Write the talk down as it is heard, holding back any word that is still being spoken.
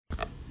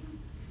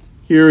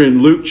Here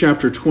in Luke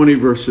chapter 20,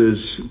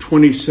 verses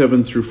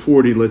 27 through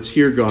 40, let's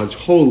hear God's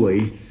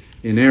holy,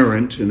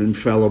 inerrant, and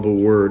infallible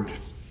word.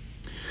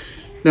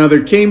 Now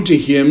there came to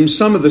him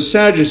some of the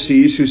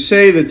Sadducees who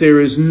say that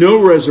there is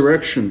no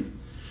resurrection.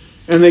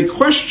 And they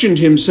questioned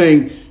him,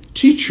 saying,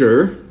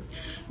 Teacher,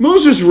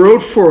 Moses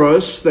wrote for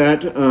us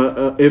that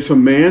if a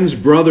man's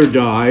brother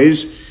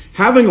dies,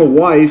 having a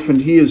wife and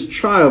he is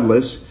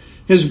childless,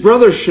 his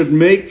brother should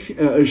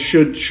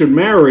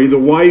marry the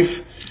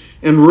wife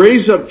and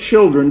raise up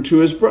children to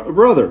his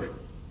brother.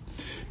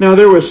 Now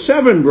there were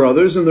 7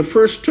 brothers, and the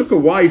first took a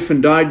wife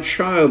and died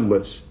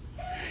childless.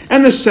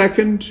 And the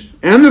second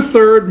and the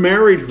third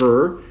married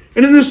her,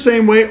 and in the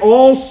same way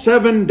all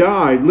 7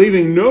 died,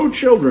 leaving no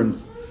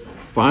children.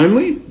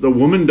 Finally, the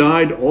woman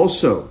died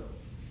also.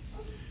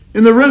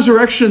 In the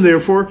resurrection,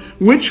 therefore,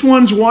 which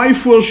one's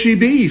wife will she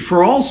be?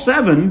 For all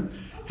 7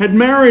 had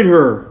married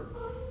her.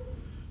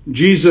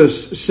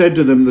 Jesus said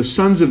to them, The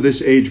sons of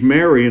this age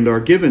marry and are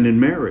given in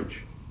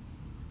marriage.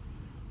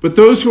 But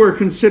those who are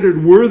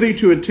considered worthy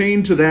to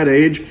attain to that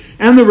age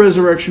and the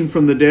resurrection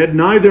from the dead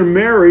neither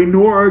marry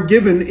nor are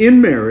given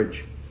in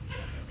marriage.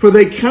 For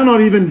they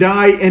cannot even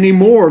die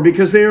anymore,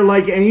 because they are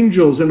like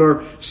angels and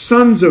are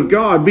sons of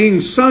God,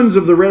 being sons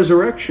of the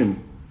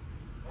resurrection.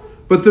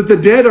 But that the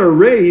dead are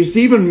raised,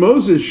 even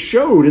Moses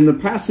showed in the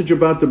passage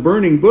about the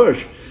burning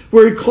bush,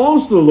 where he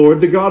calls the Lord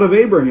the God of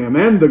Abraham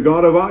and the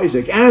God of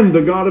Isaac and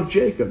the God of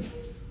Jacob.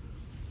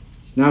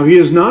 Now he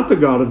is not the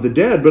God of the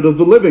dead, but of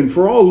the living,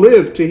 for all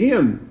live to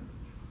him.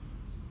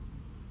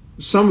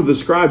 Some of the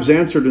scribes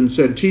answered and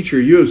said, Teacher,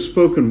 you have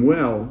spoken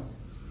well.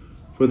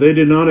 For they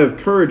did not have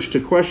courage to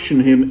question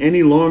him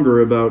any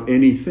longer about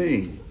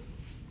anything.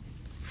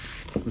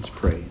 Let's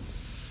pray.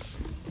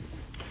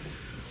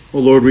 Oh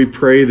Lord, we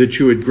pray that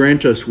you would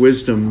grant us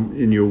wisdom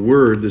in your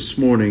word this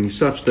morning,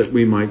 such that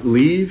we might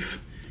leave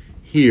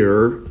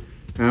here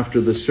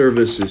after the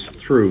service is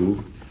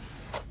through,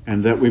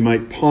 and that we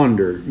might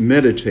ponder,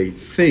 meditate,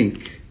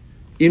 think,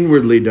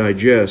 inwardly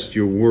digest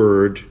your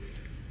word,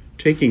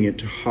 taking it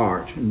to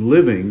heart and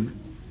living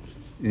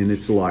in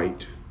its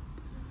light.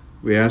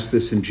 We ask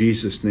this in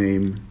Jesus'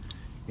 name.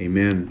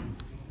 Amen.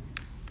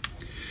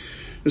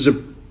 There's a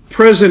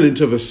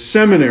president of a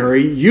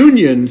seminary,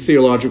 Union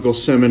Theological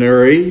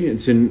Seminary.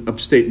 It's in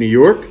upstate New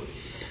York.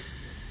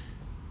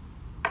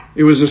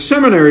 It was a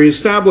seminary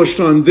established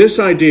on this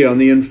idea, on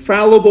the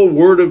infallible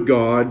Word of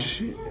God.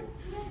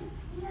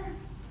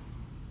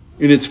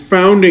 In its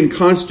founding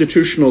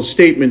constitutional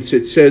statements,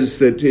 it says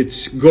that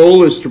its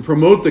goal is to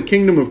promote the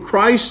kingdom of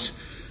Christ.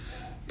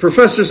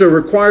 Professors are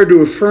required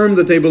to affirm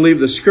that they believe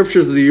the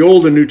scriptures of the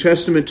Old and New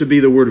Testament to be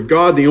the Word of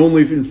God, the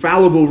only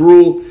infallible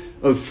rule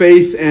of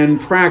faith and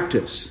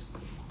practice.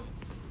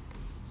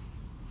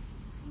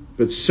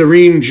 But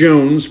Serene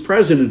Jones,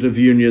 president of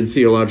Union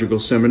Theological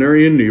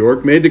Seminary in New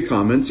York, made the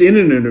comments in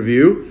an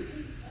interview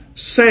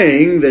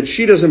saying that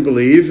she doesn't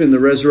believe in the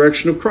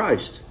resurrection of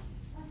Christ.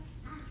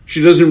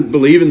 She doesn't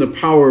believe in the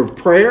power of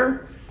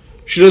prayer.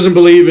 She doesn't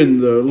believe in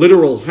the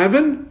literal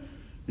heaven.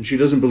 And she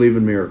doesn't believe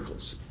in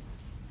miracles.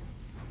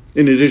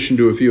 In addition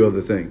to a few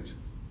other things.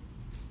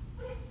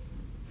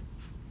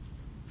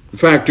 In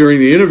fact, during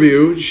the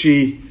interview,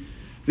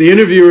 the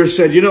interviewer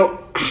said,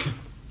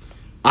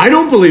 I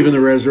don't believe in the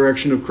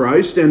resurrection of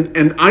Christ,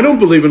 and I don't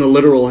believe in a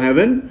literal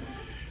heaven.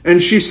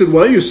 And she said,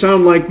 well, you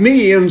sound like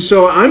me, and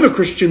so I'm a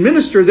Christian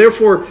minister,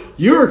 therefore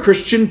you're a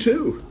Christian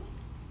too.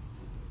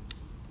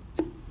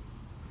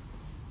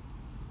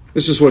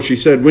 This is what she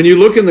said. When you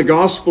look in the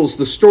Gospels,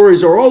 the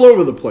stories are all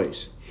over the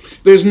place.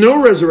 There's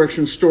no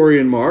resurrection story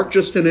in Mark,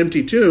 just an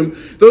empty tomb.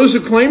 Those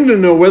who claim to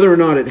know whether or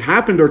not it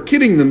happened are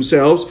kidding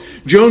themselves.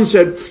 Jones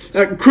said,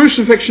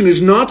 crucifixion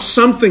is not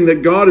something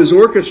that God is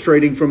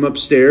orchestrating from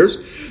upstairs.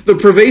 The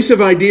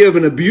pervasive idea of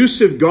an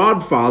abusive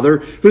godfather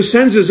who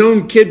sends his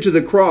own kid to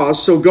the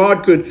cross so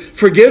God could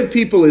forgive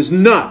people is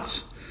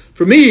nuts.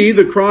 For me,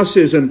 the cross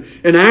is an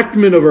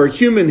enactment of our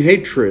human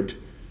hatred.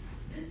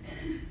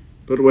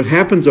 But what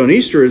happens on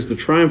Easter is the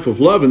triumph of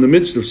love in the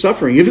midst of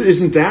suffering.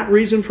 Isn't that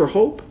reason for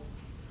hope?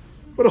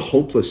 What a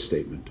hopeless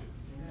statement.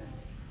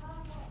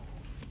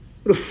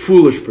 What a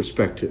foolish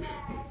perspective.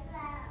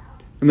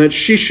 And that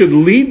she should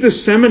lead the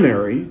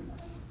seminary,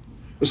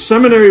 a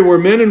seminary where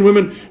men and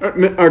women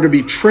are to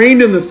be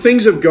trained in the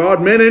things of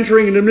God, men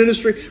entering into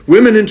ministry,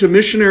 women into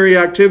missionary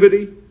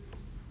activity.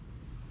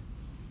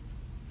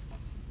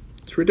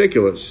 It's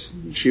ridiculous.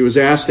 She was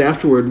asked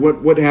afterward,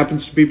 what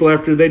happens to people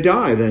after they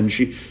die? Then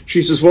she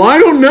says, well, I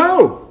don't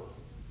know.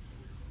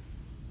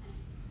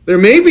 There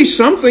may be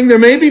something, there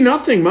may be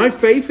nothing. My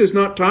faith is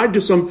not tied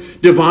to some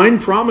divine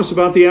promise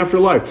about the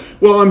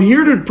afterlife. Well, I'm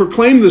here to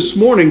proclaim this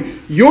morning,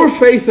 your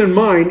faith and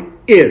mine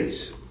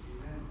is.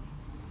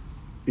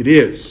 It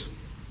is.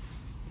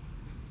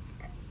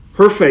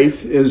 Her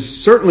faith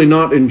is certainly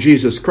not in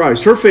Jesus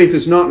Christ. Her faith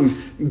is not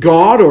in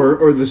God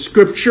or the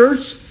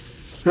Scriptures.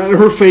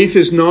 Her faith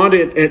is not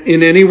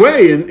in any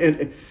way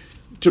and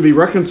to be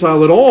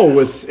reconciled at all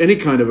with any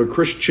kind of a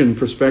Christian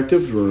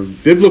perspective or a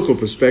biblical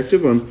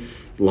perspective on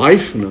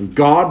life and on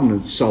God and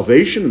on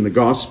salvation and the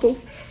gospel.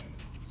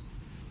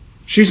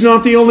 She's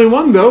not the only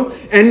one, though.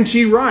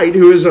 N.T. Wright,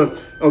 who is a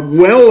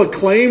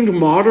well-acclaimed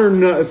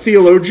modern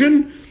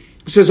theologian,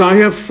 says, I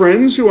have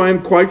friends who I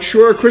am quite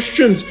sure are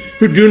Christians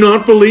who do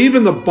not believe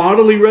in the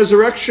bodily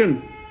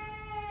resurrection.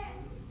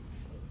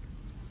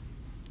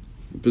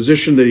 The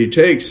position that he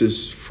takes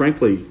is,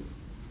 frankly,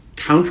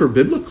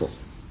 counter-biblical.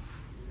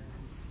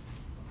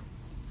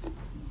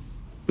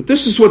 But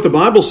this is what the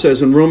Bible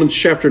says in Romans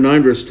chapter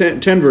 9, verse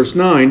 10, verse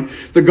 9.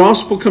 The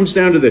gospel comes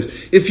down to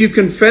this. If you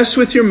confess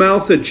with your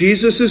mouth that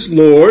Jesus is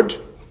Lord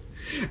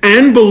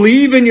and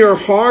believe in your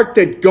heart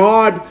that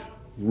God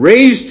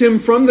raised him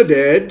from the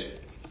dead,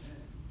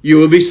 you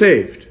will be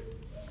saved.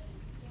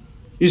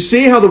 You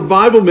see how the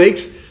Bible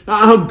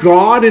how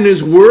God in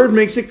his word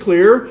makes it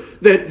clear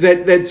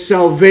that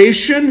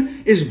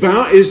salvation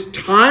is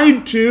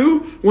tied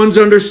to one's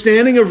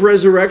understanding of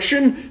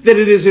resurrection, that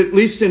it is at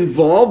least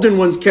involved in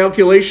one's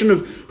calculation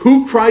of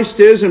who Christ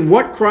is and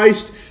what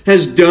Christ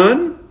has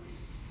done.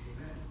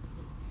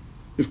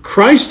 If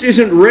Christ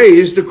isn't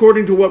raised,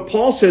 according to what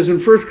Paul says in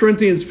 1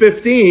 Corinthians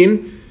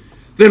 15,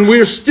 then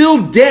we're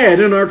still dead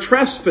in our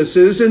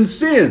trespasses and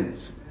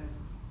sins.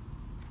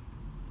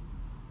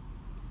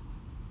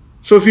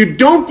 So if you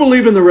don't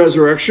believe in the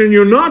resurrection,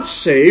 you're not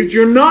saved,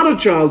 you're not a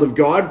child of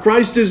God,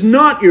 Christ is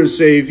not your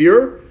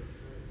Savior,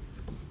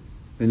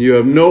 and you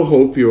have no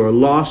hope, you are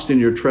lost in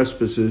your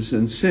trespasses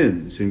and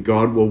sins, and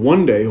God will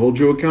one day hold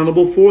you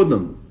accountable for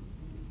them.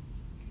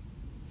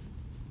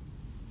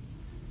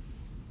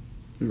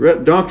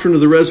 The doctrine of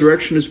the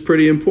resurrection is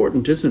pretty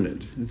important, isn't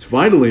it? It's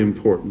vitally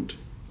important.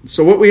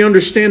 So what we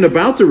understand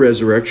about the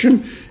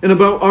resurrection and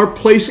about our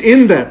place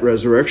in that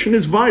resurrection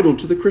is vital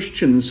to the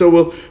Christian. So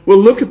we'll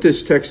look at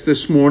this text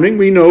this morning.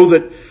 We know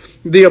that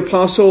the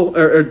apostle,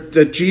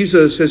 that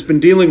Jesus has been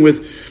dealing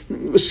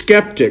with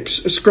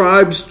skeptics,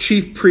 scribes,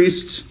 chief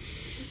priests,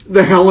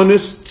 the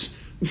Hellenists,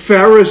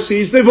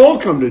 Pharisees. They've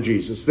all come to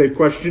Jesus. They've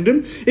questioned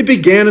him. It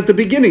began at the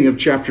beginning of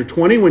chapter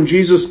 20 when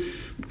Jesus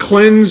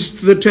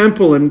cleansed the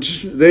temple, and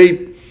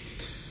they,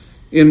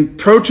 in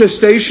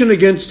protestation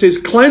against his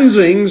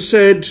cleansing,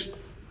 said,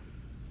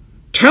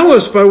 tell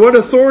us by what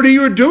authority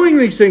you are doing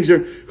these things. Or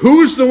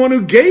who's the one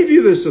who gave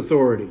you this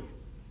authority?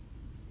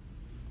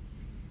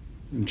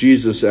 And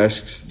Jesus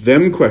asks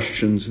them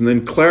questions and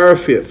then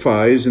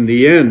clarifies in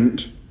the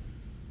end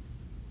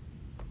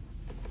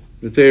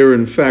that they are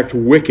in fact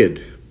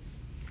wicked.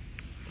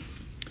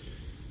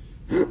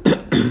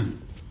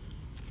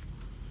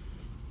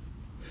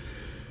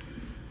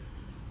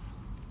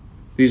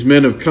 These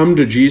men have come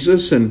to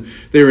Jesus, and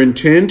their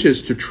intent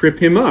is to trip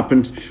him up.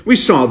 And we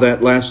saw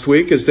that last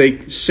week as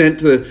they sent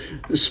the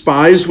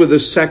spies with a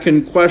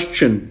second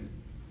question.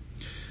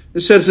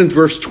 It says in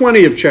verse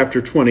 20 of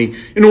chapter 20,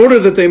 in order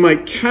that they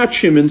might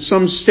catch him in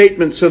some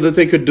statement so that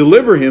they could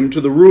deliver him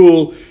to the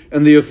rule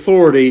and the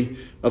authority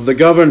of the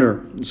governor.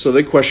 And so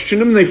they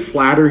question him, they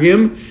flatter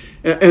him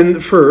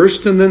and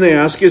first, and then they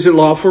ask, is it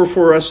lawful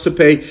for us to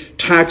pay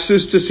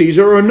taxes to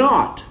Caesar or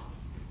not?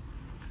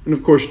 And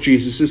of course,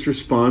 Jesus'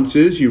 response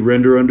is, you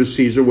render unto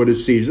Caesar what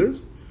is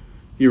Caesar's,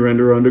 you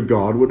render unto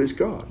God what is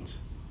God's.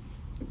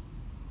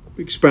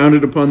 We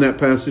expounded upon that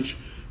passage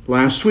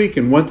last week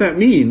and what that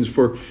means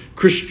for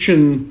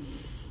Christian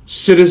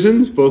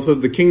citizens, both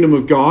of the kingdom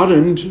of God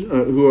and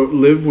who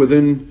live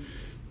within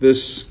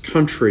this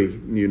country,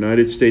 the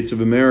United States of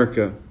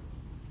America.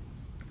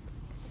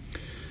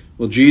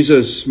 Well,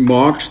 Jesus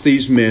mocks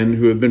these men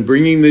who have been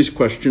bringing these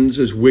questions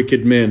as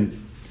wicked men.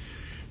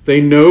 They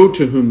know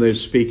to whom they're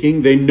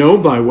speaking. They know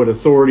by what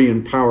authority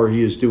and power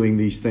he is doing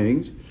these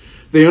things.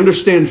 They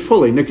understand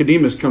fully.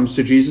 Nicodemus comes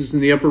to Jesus in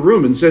the upper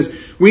room and says,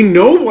 we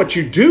know what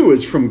you do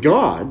is from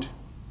God.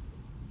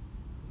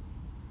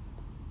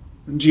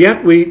 And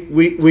yet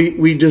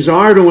we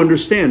desire to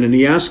understand. And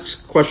he asks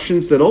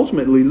questions that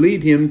ultimately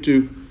lead him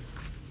to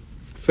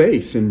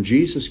faith in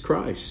Jesus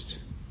Christ.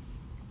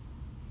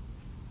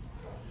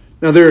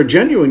 Now there are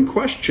genuine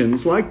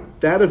questions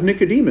like that of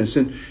Nicodemus.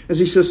 And as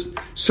he says,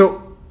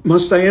 so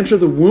must I enter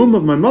the womb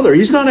of my mother?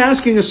 He's not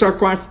asking a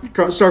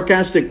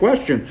sarcastic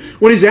question.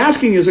 What he's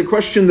asking is a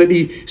question that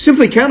he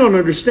simply cannot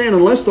understand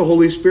unless the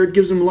Holy Spirit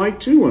gives him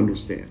light to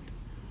understand.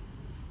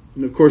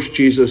 And of course,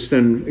 Jesus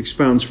then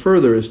expounds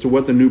further as to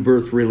what the new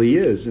birth really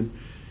is. And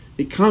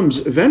he comes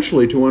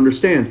eventually to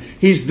understand.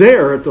 He's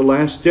there at the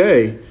last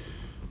day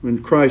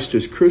when Christ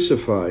is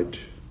crucified.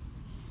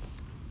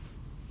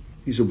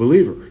 He's a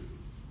believer.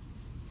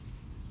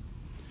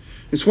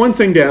 It's one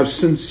thing to have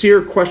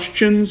sincere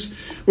questions,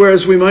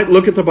 whereas we might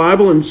look at the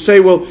Bible and say,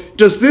 well,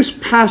 does this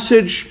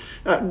passage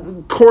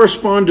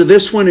correspond to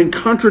this one in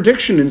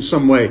contradiction in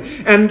some way?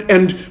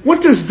 And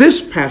what does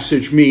this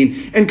passage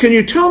mean? And can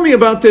you tell me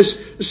about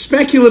this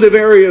speculative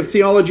area of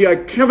theology I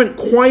haven't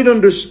quite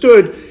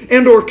understood?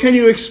 And or can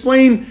you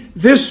explain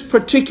this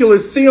particular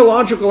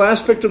theological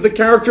aspect of the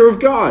character of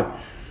God?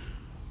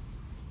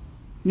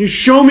 Can you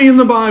show me in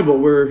the Bible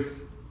where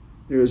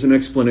there is an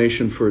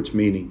explanation for its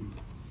meaning?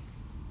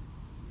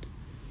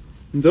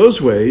 In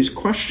those ways,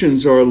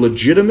 questions are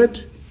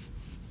legitimate,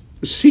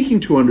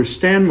 seeking to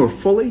understand more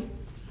fully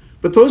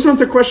But those aren't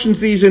the questions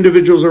these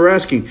individuals are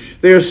asking.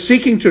 They are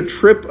seeking to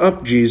trip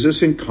up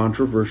Jesus in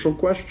controversial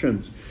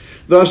questions.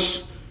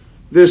 Thus,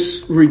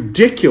 this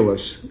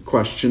ridiculous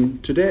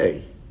question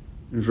today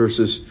in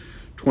verses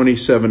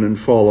 27 and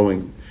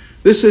following.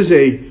 This is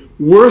a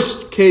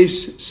worst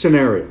case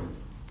scenario.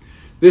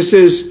 This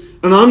is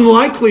an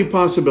unlikely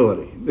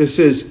possibility. This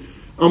is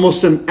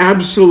almost an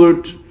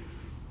absolute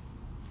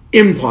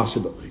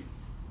impossibility.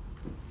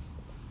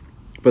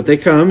 But they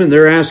come and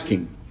they're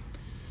asking.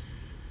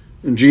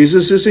 And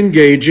Jesus is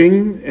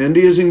engaging, and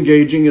he is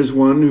engaging as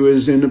one who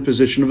is in a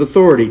position of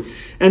authority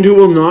and who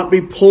will not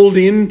be pulled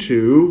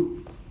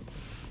into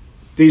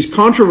these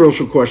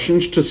controversial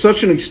questions to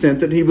such an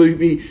extent that he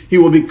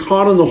will be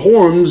caught on the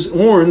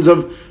horns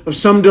of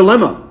some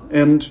dilemma.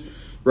 And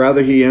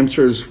rather he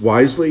answers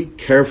wisely,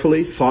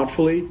 carefully,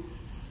 thoughtfully.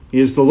 He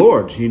is the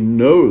Lord. He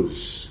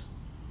knows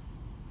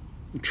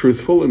the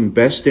truthful and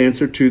best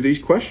answer to these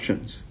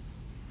questions.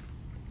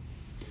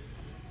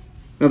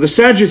 Now the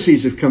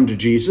Sadducees have come to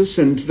Jesus,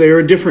 and they're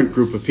a different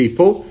group of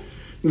people.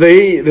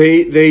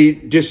 They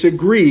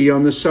disagree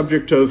on the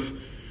subject of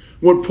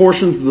what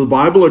portions of the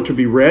Bible are to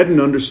be read and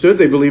understood.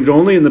 They believed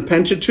only in the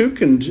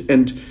Pentateuch,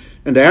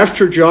 and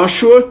after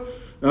Joshua,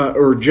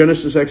 or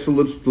Genesis,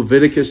 Exodus,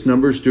 Leviticus,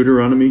 Numbers,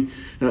 Deuteronomy,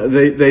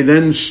 they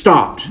then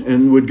stopped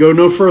and would go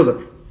no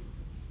further.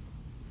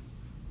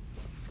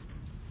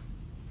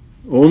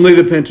 Only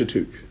the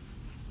Pentateuch.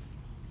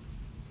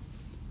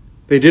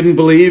 They didn't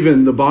believe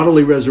in the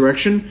bodily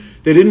resurrection.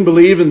 They didn't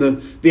believe in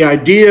the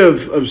idea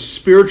of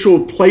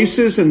spiritual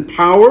places and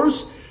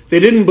powers. They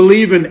didn't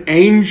believe in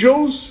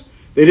angels.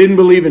 They didn't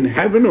believe in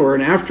heaven or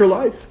an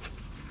afterlife.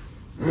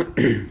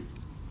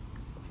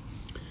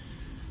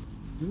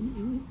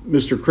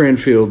 Mr.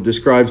 Cranfield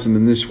describes them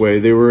in this way.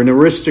 They were an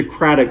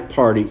aristocratic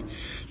party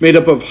made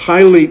up of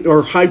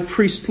high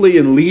priestly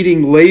and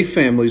leading lay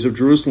families of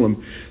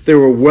Jerusalem. They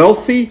were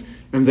wealthy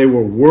and they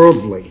were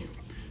worldly.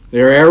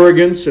 Their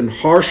arrogance and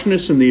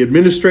harshness in the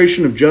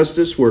administration of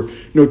justice were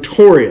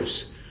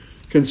notorious.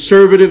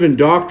 Conservative in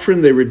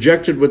doctrine, they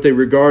rejected what they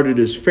regarded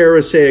as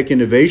Pharisaic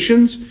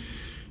innovations,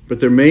 but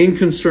their main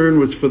concern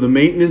was for the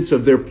maintenance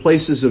of their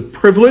places of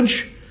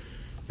privilege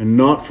and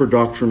not for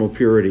doctrinal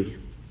purity.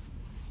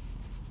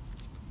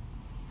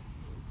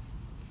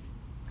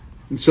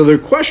 And so their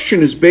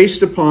question is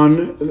based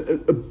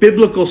upon a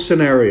biblical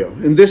scenario.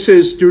 And this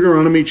is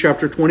Deuteronomy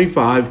chapter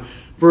 25,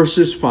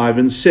 verses 5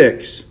 and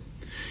 6.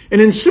 And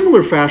in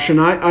similar fashion,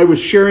 I was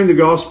sharing the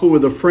gospel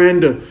with a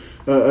friend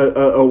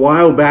a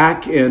while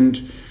back,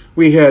 and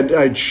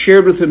I'd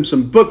shared with him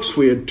some books.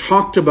 We had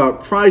talked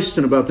about Christ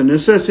and about the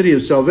necessity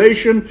of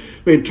salvation.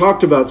 We had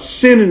talked about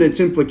sin and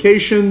its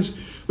implications.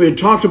 We had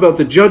talked about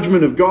the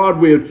judgment of God.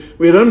 We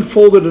had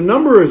unfolded a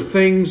number of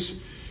things,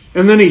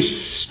 and then he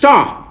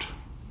stopped.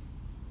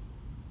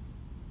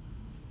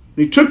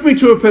 He took me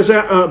to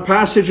a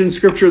passage in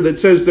Scripture that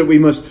says that we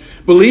must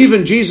believe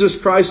in Jesus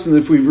Christ, and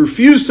if we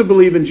refuse to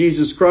believe in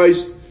Jesus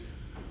Christ,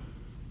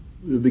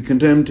 we will be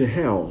condemned to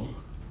hell.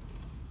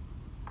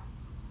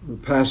 We'll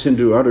pass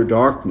into utter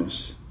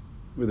darkness,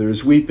 where there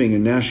is weeping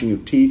and gnashing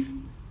of teeth.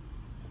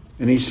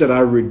 And he said, I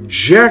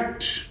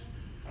reject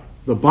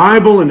the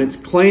Bible and its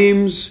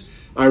claims.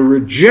 I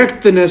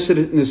reject the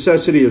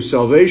necessity of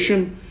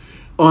salvation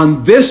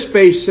on this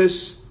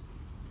basis.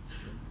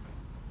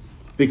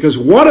 Because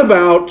what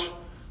about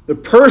the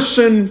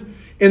person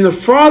in the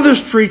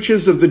farthest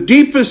reaches of the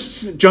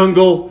deepest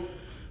jungle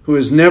who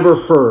has never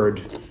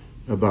heard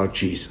about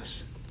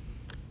Jesus?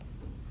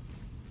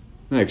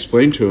 And I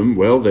explained to him,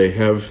 well, they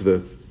have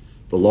the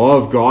law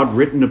of God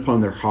written upon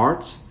their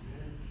hearts.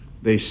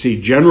 They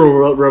see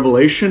general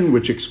revelation,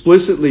 which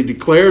explicitly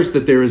declares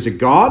that there is a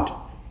God.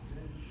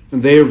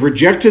 And they have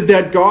rejected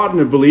that God and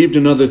have believed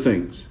in other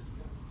things.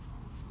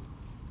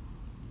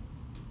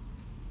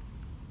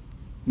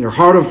 In their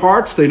heart of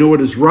hearts, they know what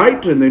is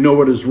right and they know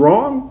what is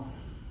wrong.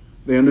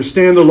 They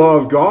understand the law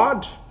of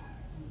God.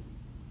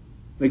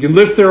 They can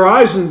lift their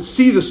eyes and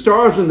see the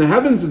stars in the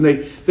heavens, and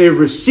they have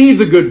received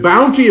the good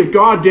bounty of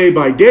God day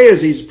by day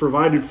as He's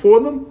provided for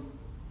them.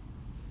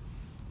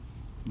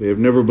 They have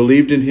never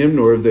believed in Him,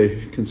 nor have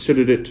they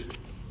considered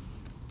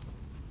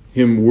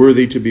Him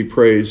worthy to be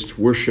praised,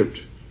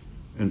 worshipped,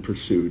 and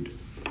pursued.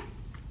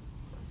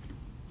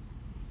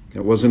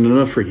 That wasn't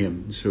enough for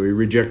him, so he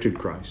rejected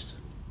Christ.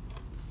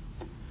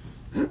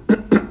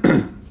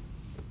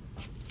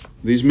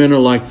 These men are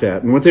like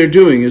that. And what they're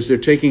doing is they're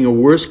taking a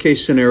worst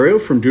case scenario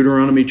from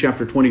Deuteronomy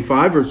chapter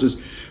 25, verses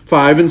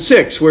 5 and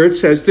 6, where it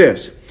says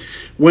this.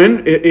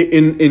 When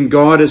in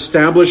God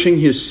establishing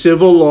His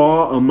civil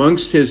law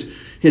amongst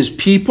His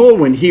people,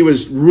 when He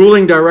was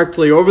ruling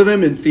directly over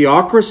them in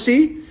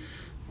theocracy,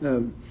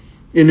 in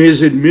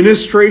His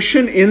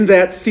administration, in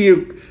that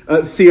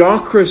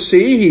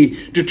theocracy,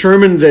 He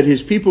determined that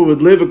His people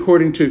would live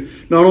according to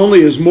not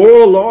only His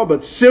moral law,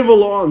 but civil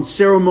law and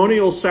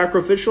ceremonial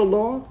sacrificial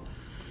law.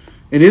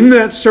 And in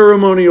that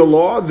ceremonial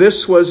law,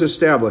 this was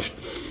established.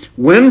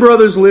 When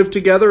brothers live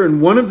together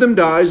and one of them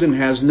dies and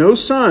has no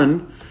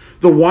son,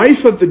 the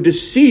wife of the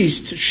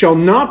deceased shall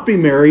not be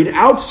married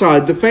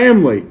outside the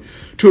family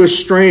to a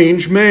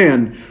strange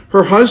man.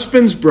 Her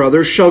husband's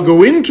brother shall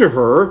go into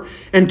her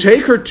and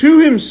take her to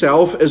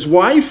himself as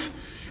wife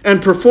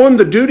and perform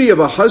the duty of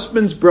a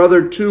husband's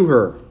brother to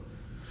her.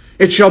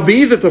 It shall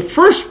be that the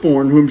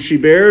firstborn whom she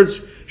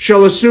bears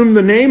shall assume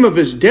the name of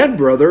his dead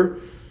brother,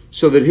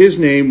 so that his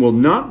name will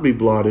not be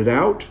blotted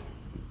out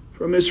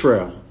from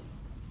Israel.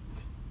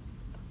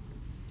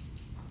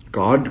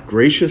 God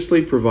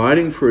graciously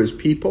providing for his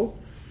people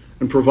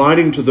and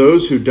providing to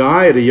those who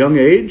die at a young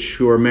age,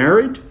 who are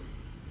married,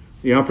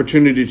 the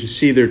opportunity to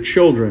see their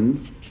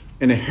children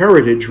and a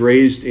heritage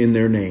raised in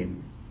their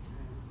name.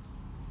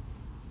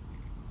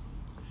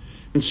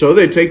 And so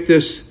they take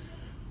this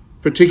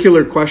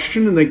particular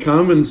question and they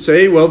come and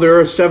say, well, there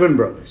are 7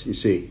 brothers, you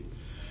see.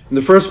 And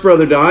the first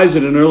brother dies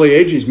at an early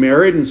age. He's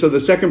married. And so the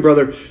second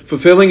brother,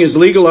 fulfilling his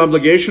legal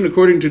obligation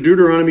according to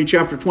Deuteronomy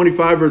chapter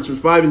 25, verses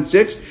 5 and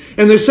 6.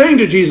 And they're saying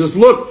to Jesus,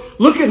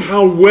 look at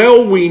how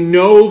well we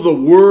know the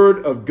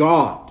Word of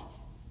God.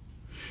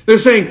 They're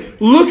saying,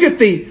 look at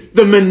the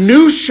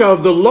minutiae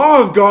of the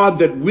law of God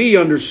that we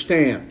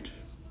understand.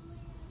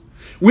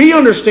 We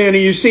understand it.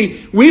 You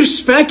see, we've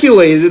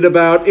speculated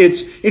about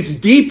its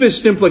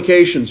deepest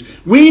implications.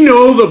 We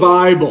know the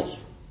Bible.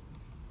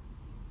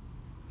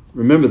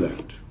 Remember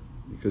that,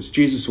 because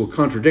Jesus will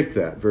contradict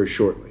that very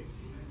shortly.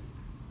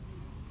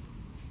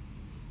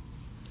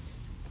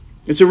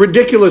 It's a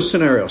ridiculous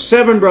scenario.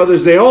 7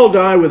 brothers, they all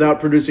die without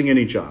producing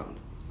any child.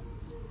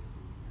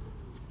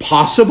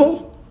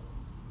 Possible?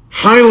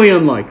 Highly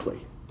unlikely.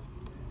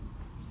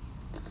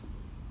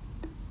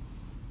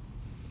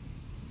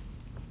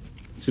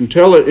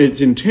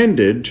 It's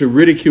intended to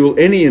ridicule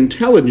any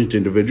intelligent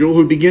individual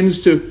who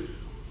begins to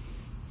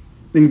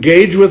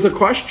engage with a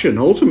question,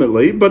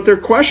 ultimately, but their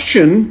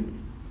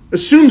question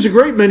assumes a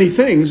great many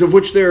things of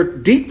which they're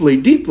deeply,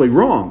 deeply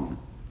wrong.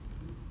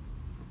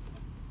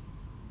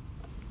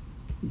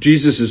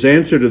 Jesus'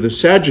 answer to the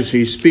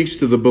Sadducees speaks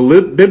to the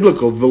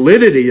biblical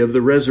validity of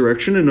the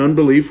resurrection and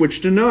unbelief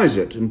which denies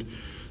it. And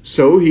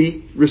so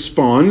he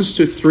responds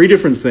to 3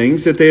 different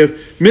things that they have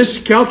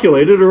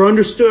miscalculated or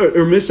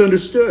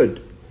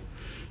misunderstood.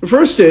 The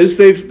first is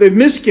they've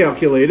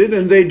miscalculated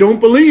and they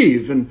don't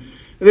believe. And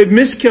they've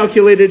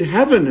miscalculated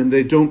heaven and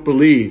they don't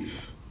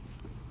believe.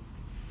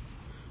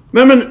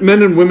 Men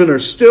and women are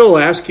still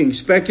asking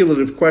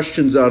speculative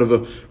questions out of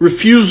a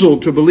refusal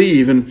to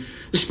believe. And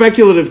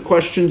speculative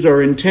questions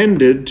are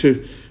intended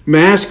to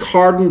mask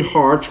hardened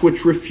hearts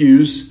which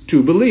refuse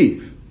to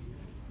believe.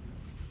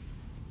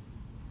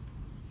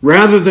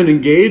 Rather than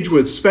engage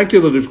with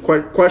speculative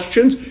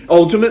questions,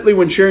 ultimately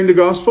when sharing the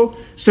gospel,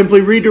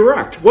 simply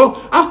redirect.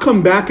 Well, I'll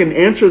come back and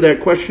answer that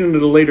question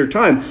at a later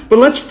time. But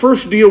let's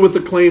first deal with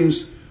the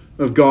claims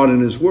of God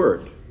and His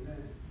Word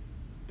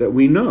that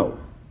we know.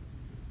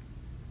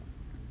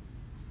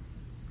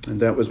 And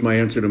that was my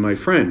answer to my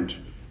friend.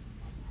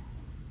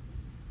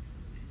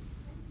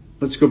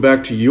 Let's go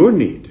back to your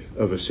need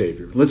of a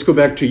Savior. Let's go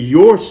back to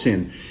your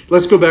sin.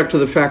 Let's go back to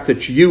the fact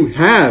that you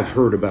have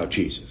heard about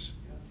Jesus.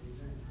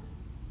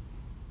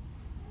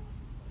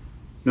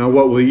 Now,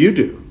 what will you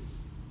do?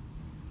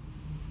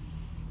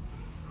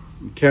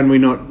 Can we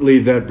not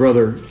leave that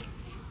brother,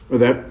 or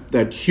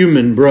that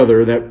human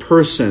brother, that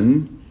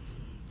person,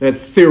 that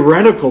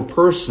theoretical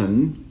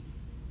person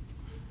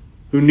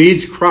who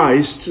needs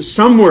Christ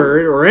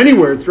somewhere or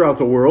anywhere throughout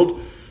the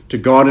world, to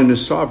God and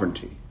His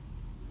sovereignty?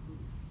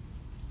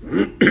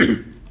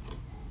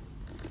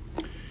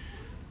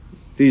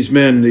 These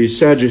men, these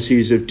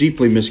Sadducees, have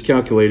deeply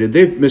miscalculated.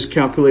 They've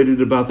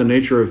miscalculated about the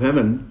nature of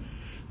heaven.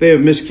 They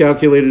have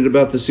miscalculated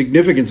about the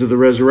significance of the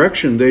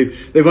resurrection.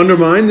 They've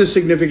undermined the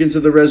significance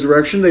of the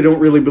resurrection. They don't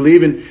really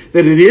believe in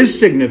that it is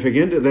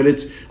significant, that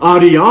it's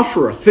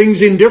adiaphora,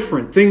 things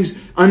indifferent, things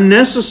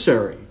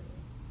unnecessary.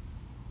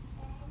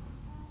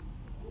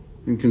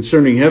 And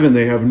concerning heaven,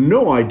 they have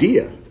no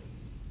idea.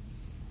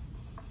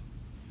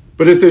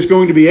 But if there's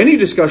going to be any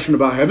discussion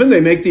about heaven,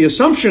 they make the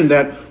assumption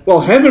that,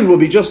 well, heaven will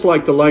be just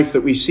like the life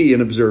that we see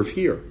and observe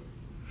here.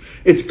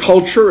 Its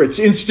culture, its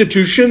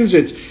institutions,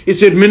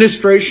 its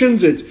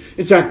administrations,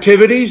 its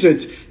activities,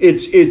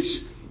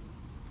 its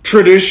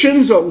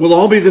traditions will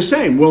all be the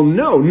same. Well,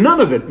 no,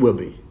 none of it will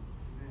be.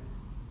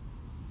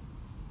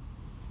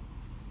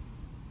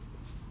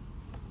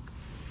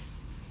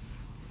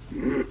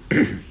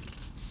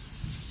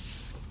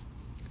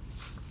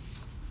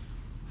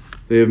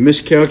 They have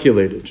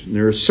miscalculated. And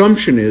their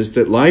assumption is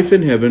that life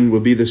in heaven will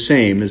be the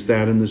same as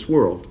that in this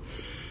world.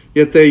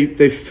 Yet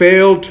they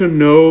fail to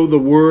know the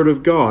Word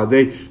of God.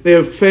 They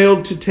have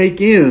failed to take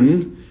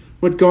in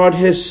what God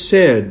has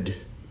said.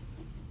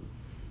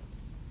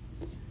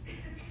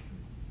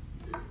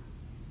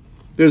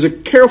 There's a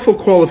careful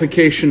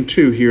qualification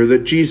too here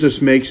that Jesus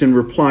makes in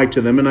reply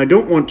to them, and I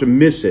don't want to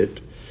miss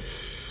it.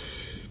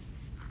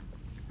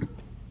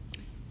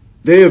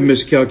 They have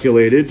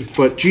miscalculated,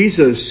 but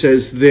Jesus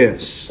says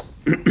this.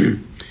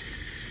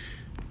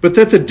 But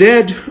that the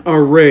dead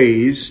are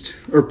raised,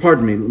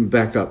 let me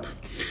back up.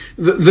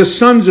 The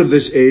sons of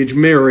this age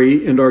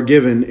marry and are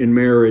given in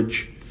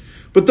marriage.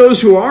 But those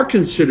who are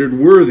considered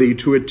worthy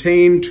to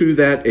attain to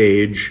that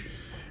age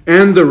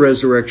and the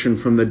resurrection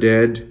from the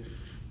dead,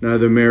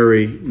 neither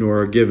marry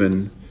nor are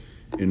given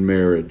in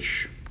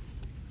marriage.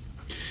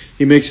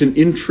 He makes an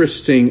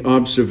interesting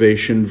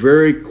observation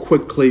very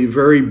quickly,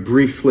 very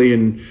briefly,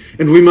 and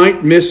we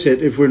might miss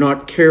it if we're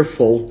not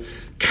careful.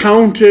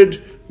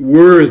 Counted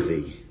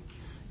worthy,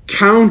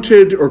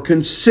 counted or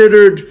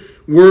considered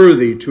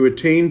worthy to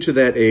attain to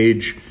that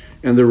age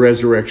and the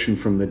resurrection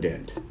from the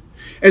dead.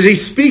 As he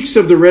speaks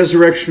of the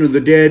resurrection of the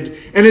dead,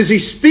 and as he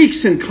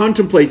speaks and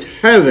contemplates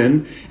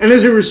heaven, and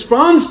as he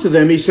responds to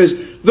them, he says,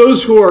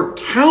 those who are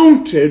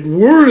counted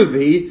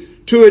worthy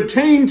to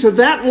attain to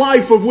that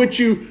life of which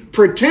you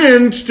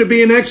pretend to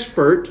be an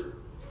expert.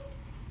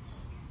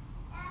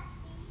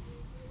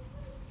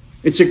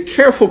 It's a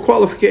careful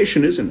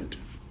qualification, isn't it?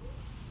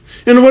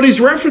 And what he's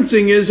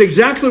referencing is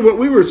exactly what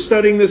we were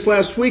studying this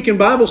last week in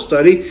Bible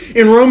study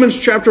in Romans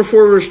chapter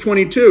 4, verse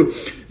 22.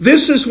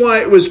 This is why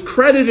it was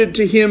credited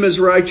to him as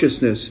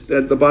righteousness.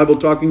 That the Bible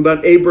talking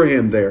about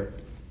Abraham there.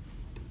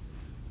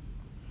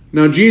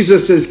 Now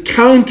Jesus says,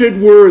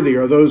 counted worthy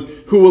are those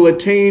who will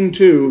attain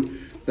to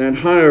that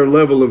higher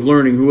level of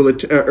learning, who will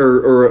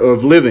or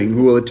of living,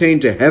 who will attain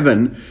to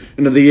heaven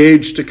and of the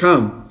age to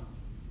come.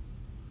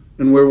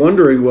 And we're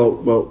wondering,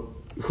 well,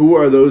 who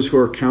are those who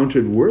are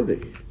counted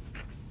worthy?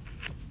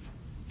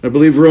 I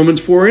believe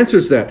Romans 4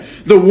 answers that.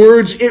 The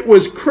words, it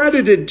was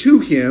credited to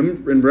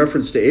him, in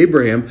reference to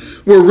Abraham,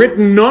 were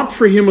written not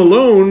for him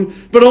alone,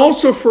 but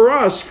also for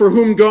us, for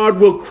whom God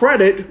will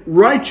credit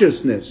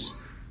righteousness.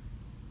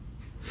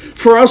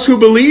 For us who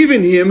believe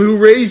in him, who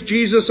raised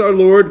Jesus our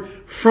Lord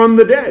from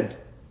the dead.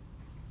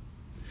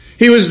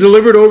 He was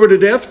delivered over to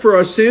death for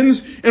our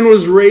sins and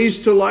was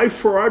raised to life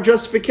for our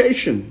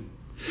justification.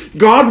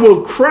 God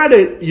will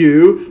credit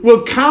you,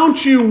 will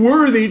count you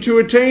worthy to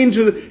attain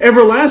to the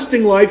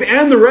everlasting life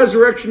and the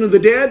resurrection of the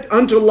dead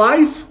unto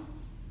life.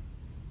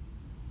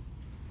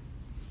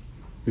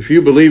 If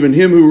you believe in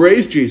him who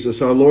raised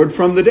Jesus our Lord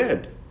from the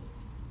dead.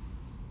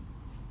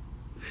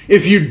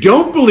 If you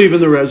don't believe in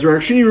the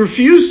resurrection, you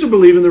refuse to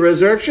believe in the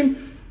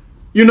resurrection,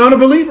 you're not a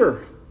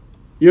believer.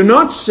 You're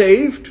not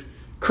saved.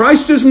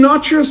 Christ is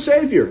not your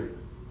Savior.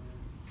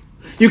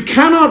 You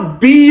cannot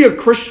be a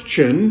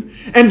Christian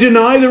and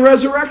deny the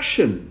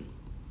resurrection.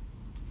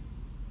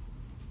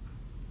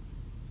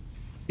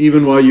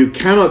 Even while you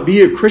cannot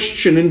be a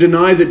Christian and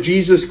deny that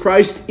Jesus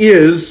Christ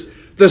is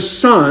the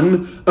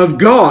Son of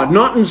God.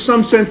 Not in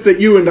some sense that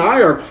you and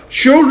I are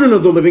children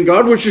of the living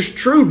God, which is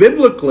true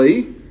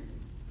biblically,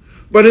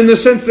 but in the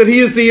sense that he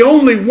is the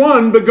only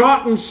one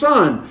begotten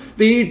Son,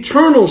 the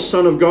eternal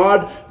Son of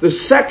God, the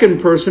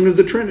second person of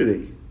the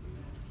Trinity.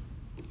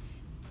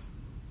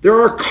 There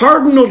are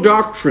cardinal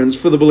doctrines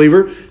for the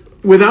believer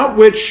without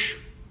which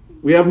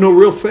we have no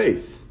real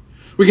faith.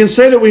 We can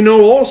say that we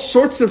know all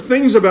sorts of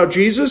things about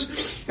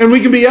Jesus and we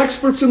can be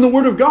experts in the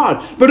Word of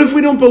God. But if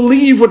we don't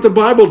believe what the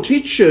Bible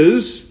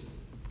teaches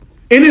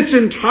in its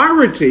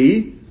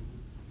entirety,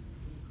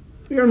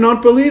 we are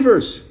not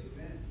believers.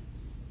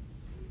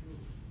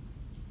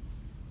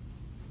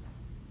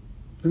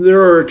 And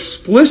there are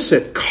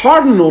explicit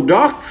cardinal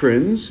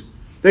doctrines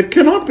that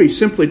cannot be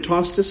simply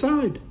tossed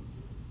aside.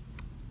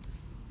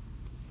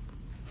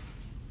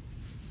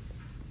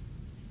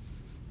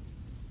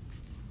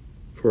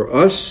 For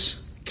us,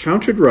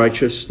 counted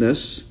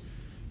righteousness,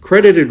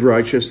 credited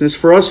righteousness,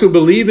 for us who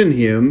believe in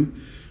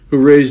him, who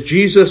raised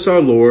Jesus our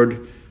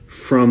Lord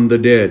from the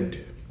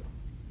dead.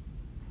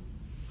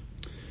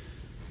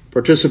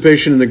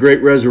 Participation in the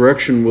great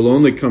resurrection will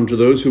only come to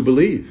those who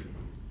believe.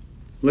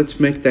 Let's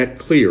make that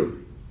clear.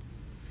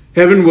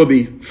 Heaven will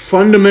be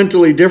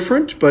fundamentally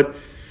different, but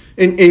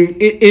in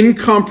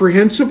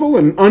incomprehensible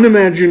and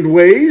unimagined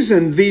ways,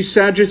 and these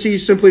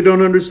Sadducees simply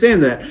don't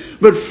understand that.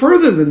 But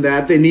further than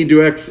that, they need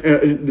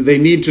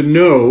to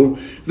know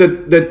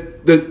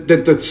that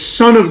the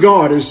Son of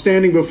God is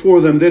standing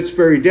before them this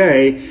very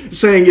day,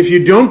 saying, if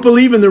you don't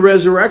believe in the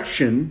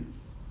resurrection,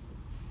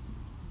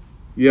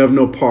 you have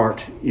no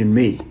part in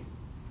me.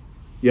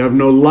 You have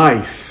no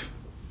life,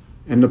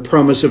 and the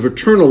promise of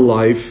eternal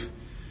life,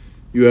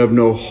 you have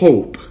no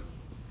hope,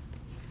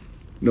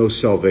 no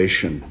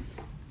salvation.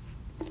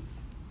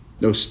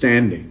 No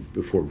standing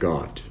before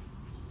God.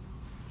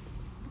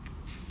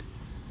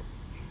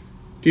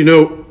 Do you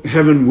know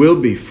heaven will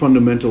be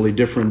fundamentally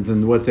different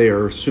than what they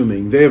are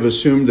assuming? They have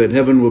assumed that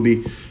heaven will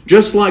be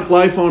just like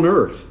life on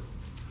earth.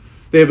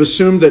 They have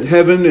assumed that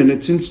heaven and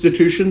its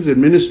institutions,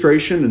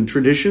 administration, and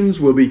traditions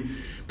will be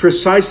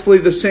precisely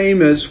the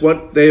same as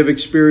what they have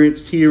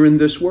experienced here in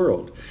this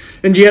world.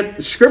 And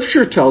yet,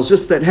 Scripture tells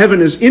us that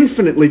heaven is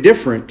infinitely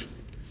different.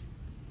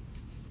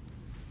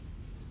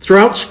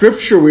 Throughout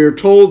Scripture, we are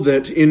told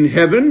that in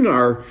heaven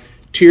our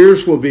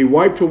tears will be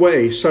wiped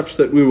away such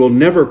that we will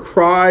never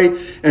cry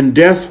and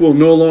death will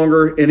no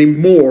longer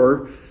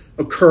anymore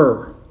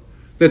occur.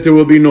 That there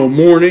will be no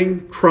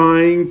mourning,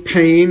 crying,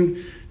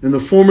 pain, and the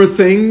former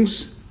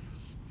things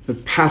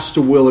have passed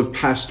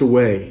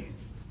away.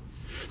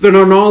 That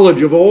our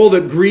knowledge of all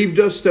that grieved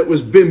us, that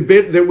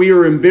we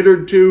are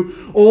embittered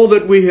to, all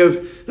that we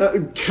have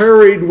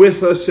carried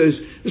with us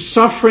as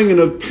suffering and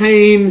of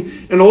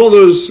pain, and all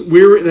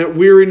that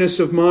weariness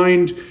of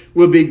mind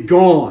will be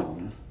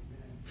gone.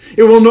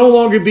 It will no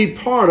longer be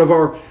part of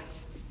our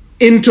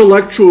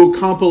intellectual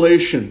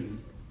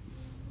compilation.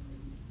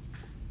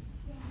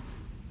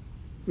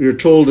 We are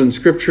told in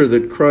Scripture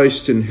that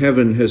Christ in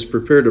heaven has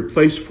prepared a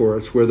place for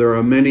us where there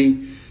are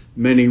many,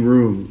 many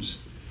rooms.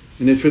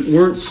 And if it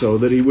weren't so,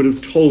 that he would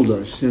have told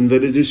us, and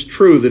that it is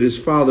true that his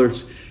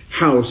Father's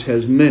house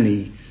has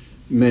many,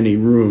 many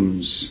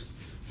rooms,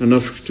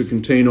 enough to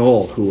contain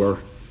all who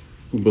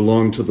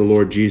belong to the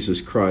Lord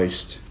Jesus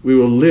Christ. We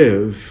will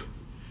live,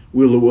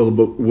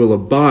 will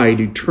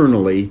abide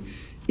eternally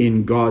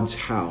in God's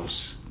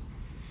house.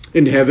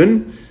 In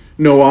heaven,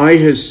 no eye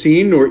has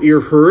seen, nor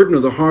ear heard, nor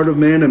the heart of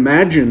man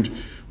imagined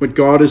what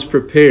God has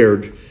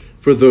prepared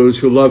for those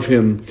who love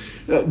him.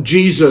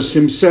 Jesus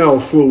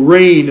himself will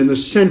reign in the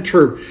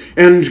center,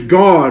 and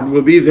God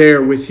will be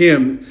there with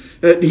him.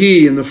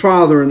 He and the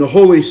Father and the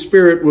Holy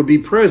Spirit will be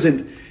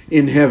present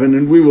in heaven,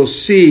 and we will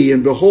see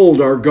and behold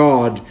our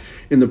God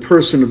in the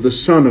person of the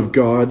Son of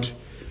God.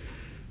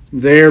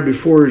 There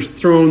before his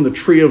throne, the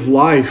tree of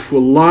life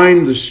will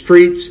line the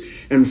streets,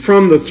 and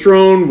from the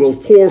throne will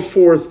pour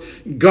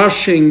forth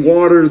gushing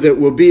water that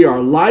will be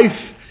our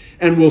life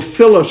and will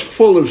fill us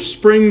full of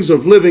springs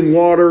of living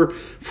water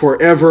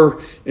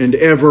forever and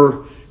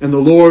ever. And the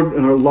Lord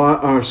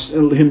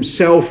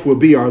himself will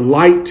be our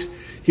light.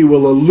 He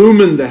will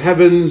illumine the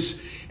heavens,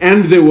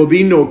 and there will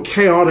be no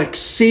chaotic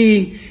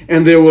sea,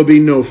 and there will be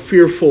no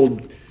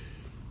fearful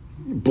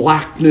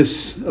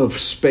blackness of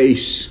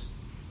space.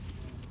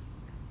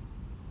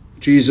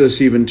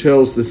 Jesus even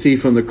tells the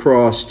thief on the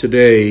cross,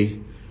 today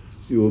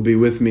you will be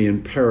with me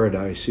in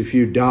paradise. If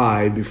you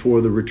die before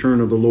the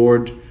return of the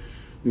Lord,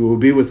 you will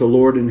be with the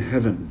Lord in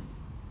heaven,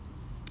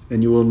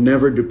 and you will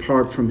never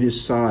depart from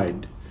his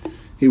side.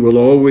 He will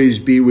always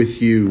be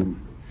with you,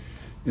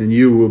 and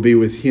you will be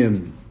with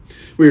him.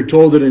 We are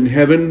told that in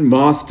heaven,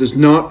 moth does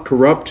not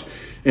corrupt,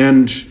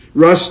 and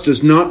rust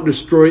does not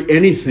destroy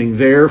anything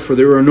there, for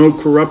there are no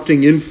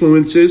corrupting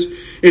influences.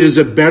 It is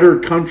a better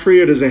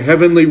country. It is a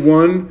heavenly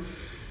one,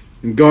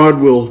 and God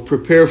will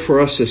prepare for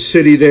us a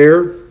city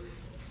there.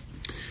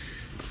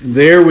 And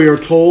there we are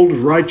told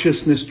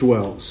righteousness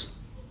dwells.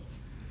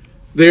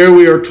 There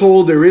we are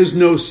told there is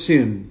no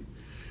sin.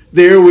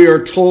 There we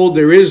are told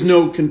there is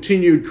no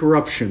continued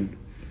corruption.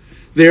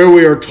 There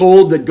we are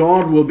told that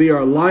God will be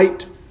our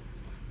light,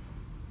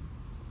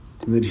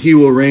 and that he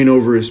will reign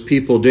over his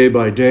people day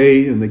by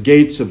day, and the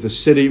gates of the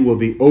city will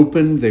be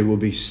opened. They will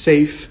be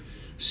safe,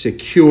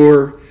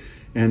 secure,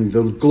 and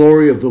the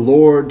glory of the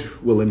Lord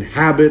will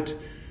inhabit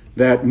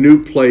that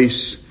new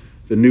place,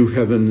 the new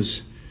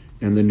heavens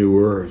and the new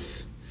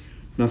earth.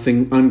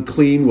 Nothing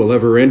unclean will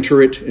ever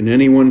enter it, and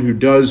anyone who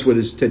does what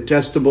is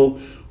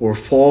detestable or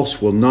false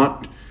will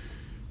not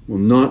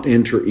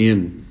enter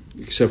in,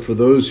 except for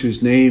those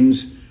whose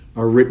names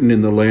are written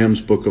in the Lamb's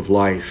book of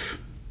life.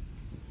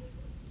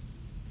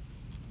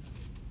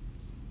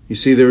 You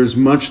see, there is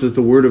much that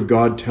the Word of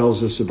God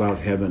tells us about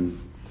heaven.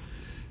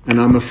 And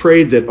I'm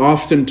afraid that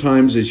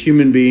oftentimes as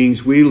human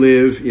beings we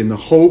live in the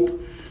hope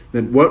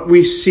that what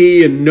we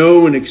see and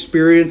know and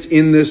experience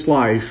in this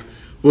life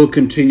will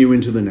continue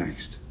into the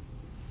next.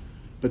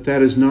 But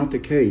that is not the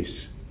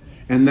case.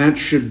 And that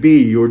should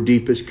be your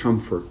deepest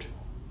comfort.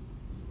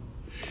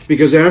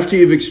 Because after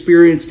you've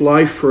experienced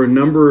life for a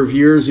number of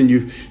years and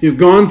you've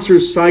gone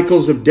through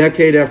cycles of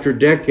decade after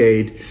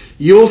decade,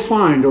 you'll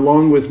find,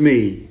 along with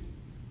me,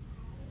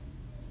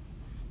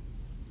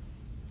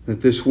 that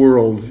this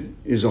world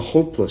is a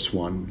hopeless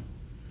one.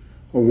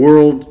 A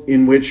world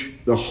in which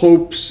the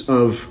hopes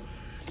of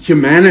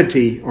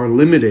humanity are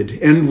limited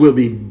and will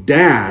be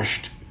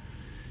dashed,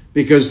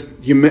 because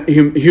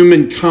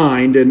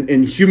humankind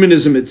and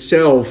humanism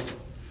itself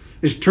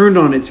is turned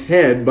on its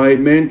head by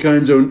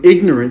mankind's own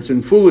ignorance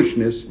and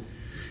foolishness,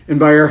 and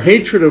by our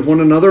hatred of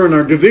one another and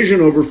our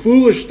division over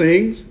foolish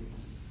things,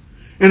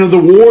 and of the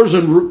wars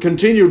and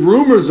continued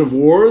rumors of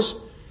wars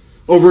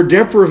over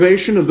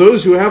deprivation of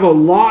those who have a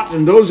lot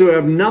and those who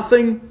have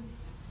nothing.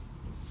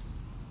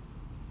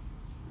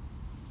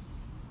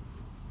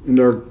 And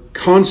our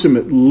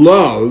consummate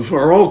love,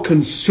 our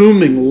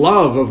all-consuming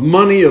love of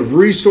money, of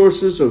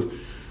resources, of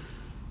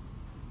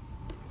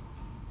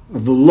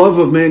the love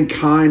of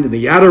mankind and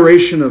the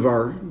adoration of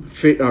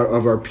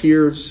our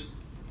peers.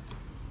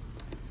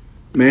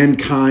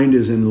 Mankind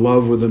is in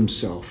love with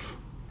himself.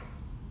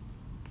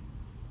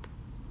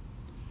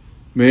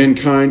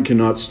 Mankind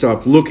cannot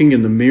stop looking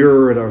in the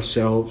mirror at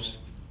ourselves,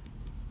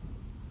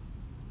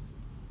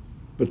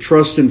 but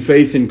trust and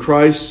faith in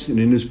Christ and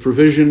in his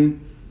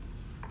provision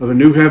of a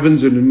new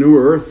heavens and a new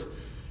earth,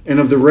 and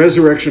of the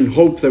resurrection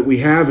hope that we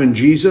have in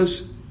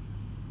Jesus,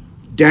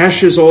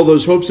 dashes all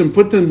those hopes and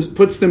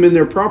puts them in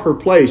their proper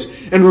place,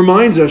 and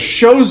reminds us,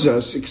 shows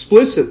us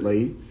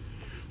explicitly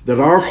that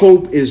our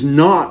hope is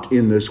not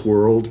in this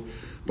world,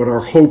 but our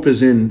hope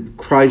is in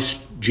Christ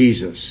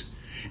Jesus,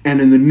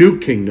 and in the new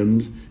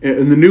kingdom,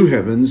 in the new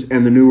heavens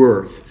and the new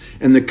earth,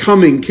 and the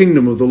coming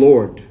kingdom of the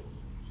Lord.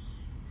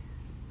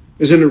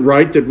 Isn't it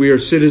right that we are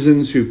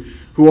citizens who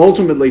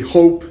ultimately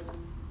hope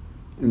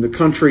in the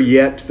country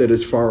yet that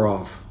is far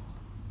off?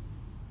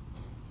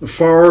 A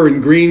far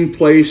and green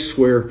place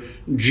where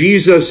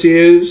Jesus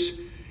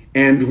is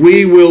and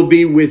we will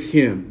be with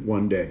him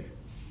one day.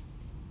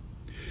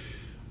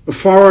 A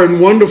far and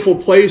wonderful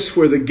place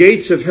where the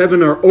gates of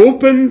heaven are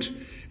opened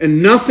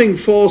and nothing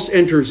false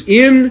enters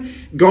in.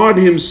 God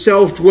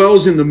himself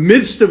dwells in the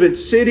midst of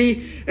its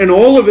city, and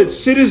all of its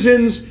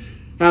citizens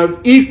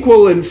have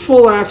equal and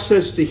full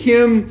access to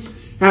him,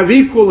 have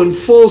equal and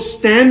full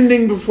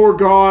standing before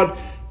God,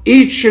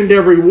 each and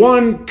every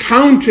one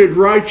counted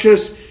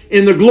righteous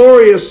in the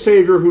glorious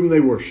Savior whom they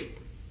worship.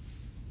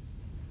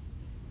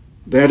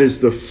 That is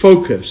the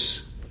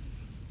focus.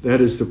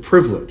 That is the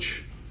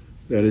privilege.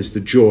 That is the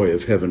joy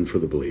of heaven for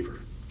the believer.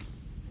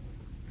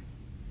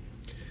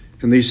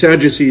 And these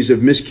Sadducees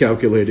have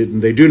miscalculated,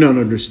 and they do not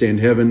understand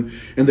heaven,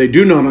 and they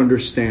do not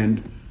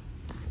understand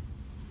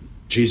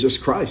Jesus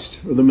Christ,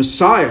 or the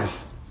Messiah,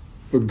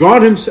 or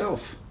God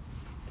himself.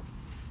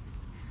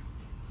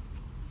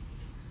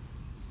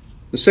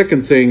 The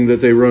second thing that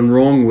they run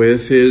wrong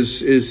with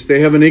is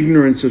they have an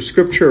ignorance of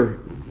Scripture.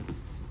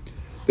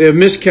 They have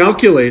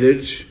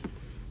miscalculated,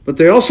 but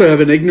they also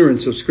have an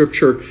ignorance of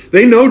Scripture.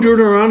 They know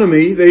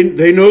Deuteronomy.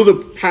 They know the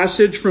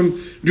passage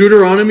from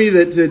Deuteronomy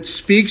that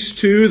speaks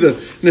to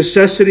the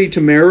necessity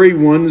to marry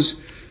one's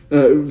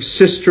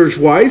sister's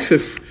wife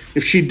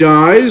if she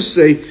dies.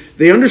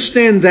 They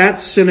understand that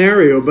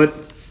scenario, but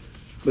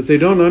they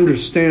don't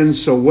understand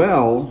so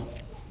well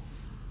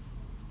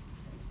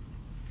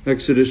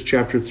Exodus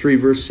chapter 3,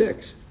 verse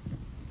 6.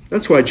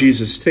 That's why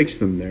Jesus takes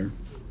them there.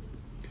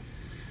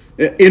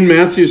 In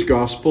Matthew's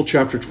Gospel,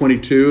 chapter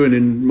 22, and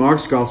in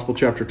Mark's Gospel,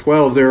 chapter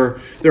 12, there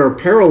are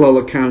parallel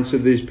accounts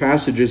of these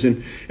passages.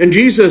 And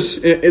Jesus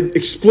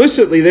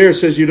explicitly there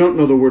says you don't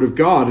know the Word of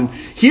God. And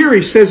here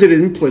he says it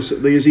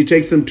implicitly as he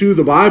takes them to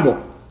the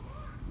Bible.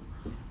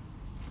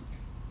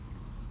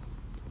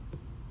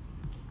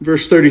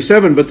 Verse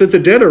 37, but that the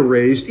dead are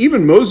raised,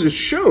 even Moses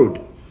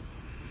showed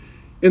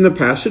in the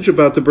passage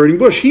about the burning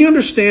bush. He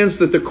understands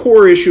that the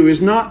core issue is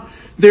not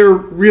their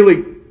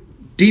really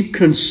deep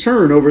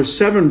concern over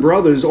 7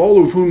 brothers,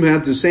 all of whom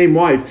had the same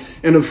wife,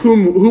 and of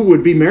who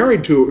would be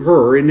married to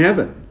her in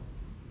heaven.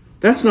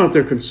 That's not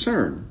their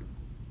concern.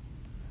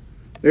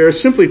 They are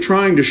simply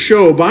trying to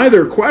show by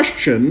their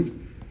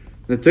question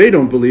that they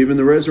don't believe in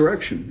the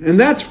resurrection. And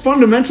that's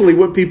fundamentally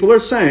what people are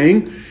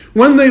saying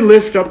when they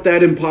lift up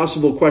that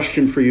impossible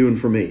question for you and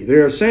for me. They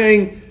are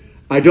saying,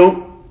 I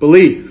don't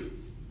believe.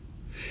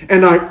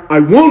 And I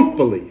won't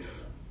believe.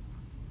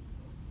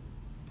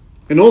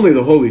 And only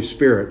the Holy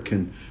Spirit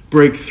can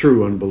break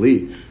through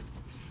unbelief.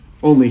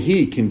 Only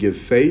he can give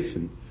faith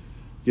and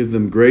give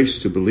them grace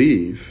to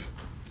believe.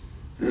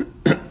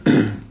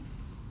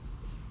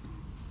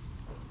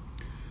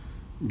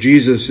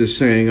 Jesus is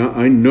saying,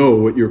 I know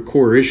what your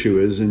core issue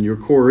is, and your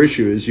core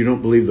issue is you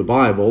don't believe the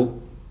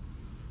Bible,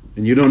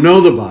 and you don't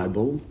know the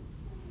Bible.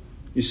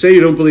 You say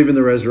you don't believe in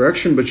the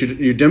resurrection, but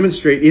you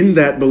demonstrate in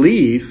that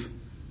belief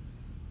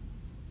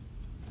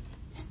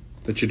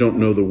that you don't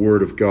know the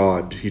Word of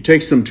God. He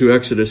takes them to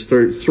Exodus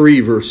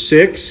 3, verse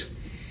 6,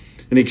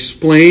 and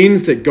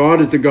explains that God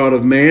is the God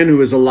of man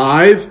who is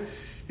alive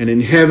and in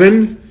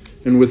heaven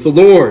and with the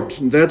Lord.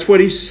 And that's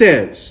what he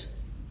says.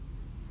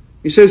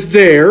 He says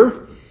there,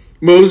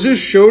 Moses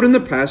showed in the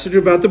passage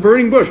about the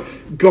burning bush.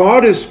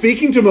 God is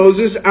speaking to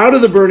Moses out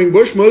of the burning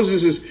bush.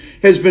 Moses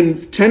has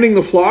been tending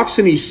the flocks,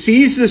 and he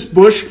sees this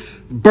bush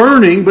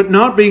burning but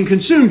not being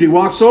consumed. He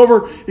walks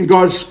over, and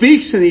God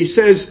speaks, and he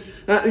says,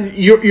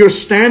 you're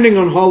standing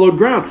on hallowed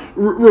ground.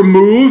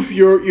 Remove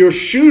your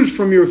shoes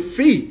from your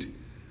feet.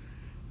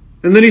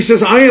 And then he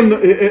says, I am,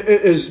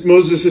 as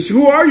Moses says,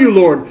 who are you,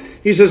 Lord?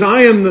 He says,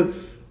 I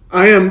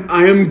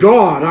am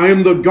God. I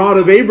am the God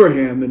of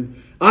Abraham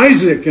and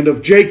Isaac and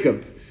of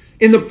Jacob.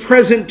 In the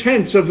present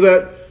tense of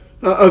the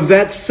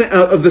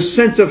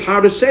sense of how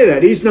to say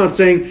that. He's not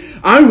saying,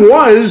 I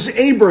was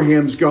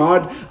Abraham's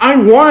God. I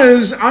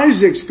was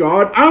Isaac's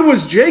God. I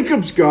was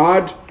Jacob's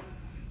God.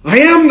 I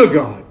am the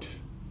God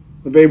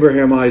of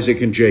Abraham, Isaac,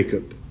 and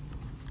Jacob.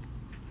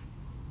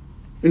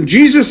 And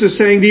Jesus is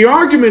saying the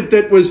argument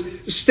that was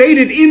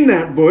stated in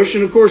that bush,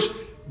 and of course,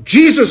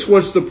 Jesus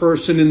was the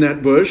person in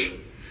that bush.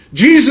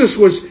 Jesus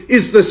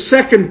is the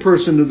second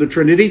person of the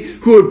Trinity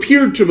who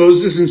appeared to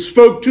Moses and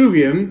spoke to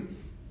him.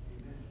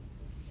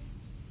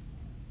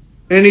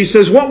 And he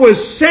says, what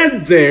was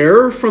said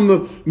there from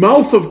the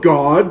mouth of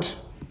God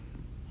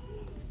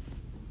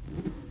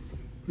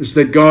is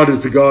that God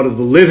is the God of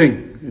the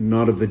living and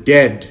not of the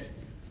dead.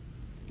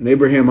 And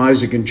Abraham,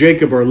 Isaac, and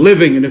Jacob are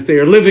living, and if they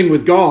are living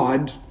with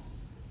God,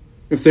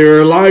 if they are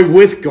alive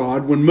with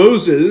God, when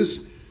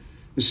Moses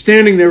is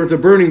standing there at the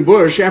burning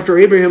bush, after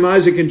Abraham,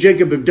 Isaac, and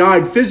Jacob have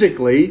died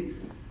physically,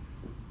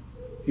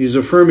 he is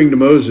affirming to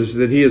Moses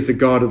that he is the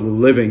God of the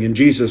living. And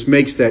Jesus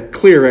makes that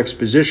clear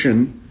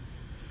exposition.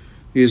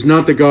 He is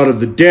not the God of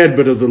the dead,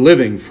 but of the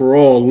living, for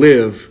all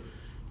live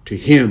to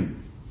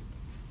him.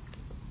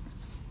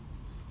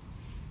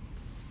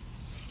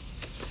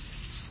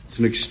 It's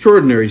an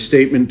extraordinary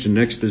statement and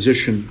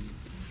exposition.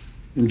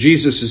 And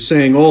Jesus is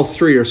saying all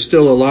three are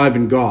still alive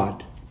in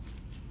God.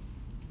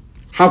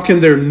 How can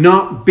there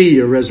not be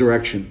a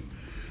resurrection?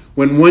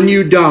 When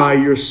you die,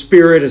 your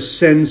spirit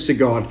ascends to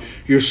God.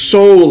 Your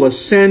soul will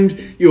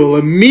ascend. You will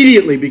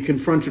immediately be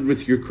confronted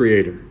with your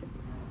Creator.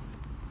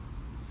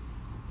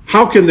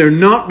 How can there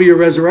not be a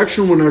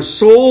resurrection when our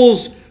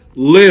souls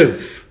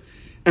live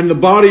and the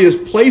body is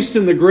placed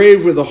in the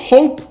grave with a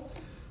hope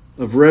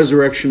of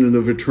resurrection and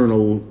of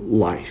eternal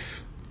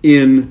life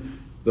in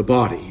the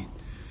body?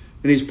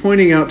 And he's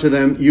pointing out to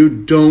them, you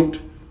don't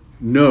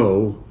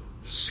know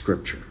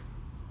Scripture.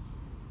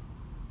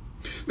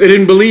 They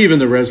didn't believe in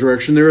the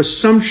resurrection. Their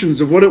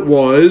assumptions of what it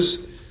was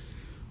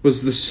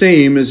the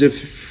same as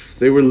if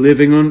they were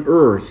living on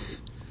earth.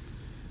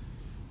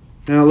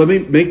 Now, let me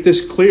make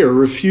this clear.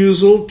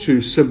 Refusal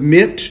to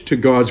submit to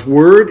God's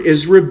word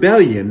is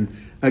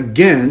rebellion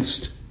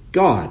against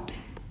God.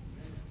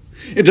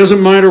 It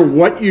doesn't matter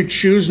what you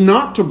choose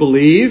not to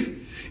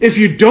believe. If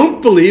you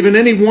don't believe in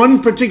any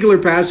one particular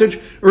passage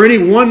or any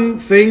one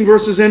thing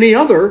versus any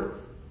other,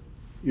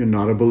 you're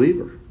not a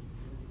believer.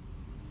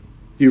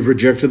 You've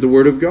rejected the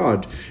word of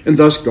God, and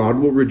thus God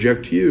will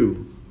reject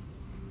you.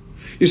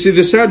 You see,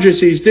 the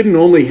Sadducees didn't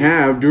only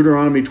have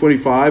Deuteronomy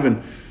 25,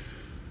 and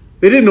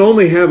they didn't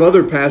only have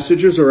other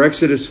passages or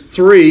Exodus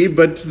 3,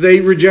 but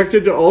they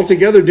rejected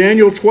altogether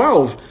Daniel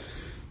 12.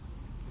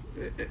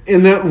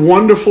 In that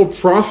wonderful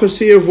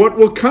prophecy of what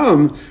will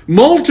come,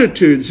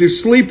 multitudes who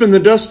sleep in the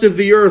dust of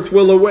the earth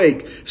will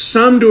awake,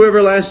 some to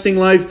everlasting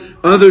life,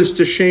 others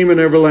to shame and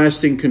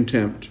everlasting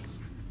contempt.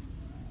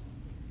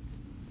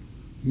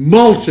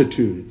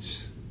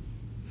 Multitudes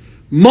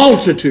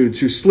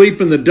who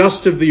sleep in the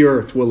dust of the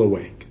earth will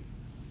awake.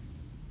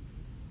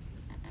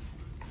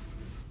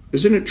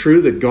 Isn't it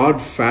true that God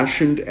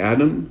fashioned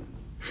Adam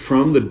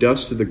from the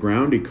dust of the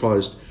ground? He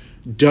caused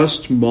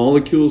dust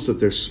molecules at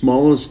their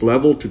smallest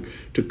level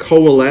to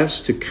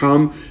coalesce, to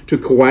come, to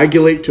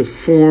coagulate, to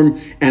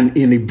form, and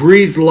he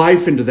breathed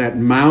life into that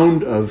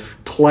mound of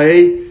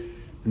clay,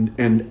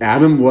 and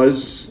Adam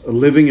was a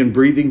living and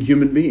breathing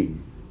human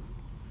being.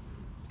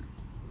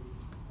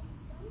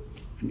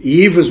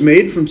 Eve was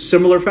made from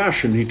similar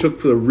fashion. He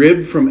took the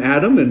rib from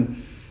Adam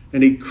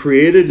and he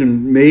created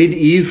and made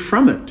Eve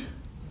from it.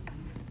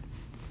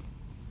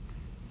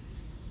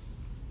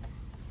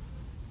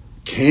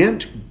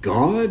 Can't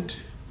God?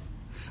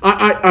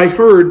 I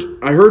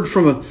heard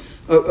from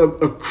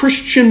a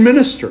Christian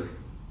minister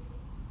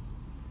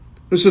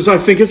who says, I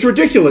think it's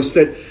ridiculous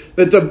that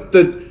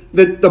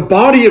the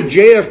body of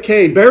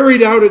JFK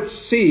buried out at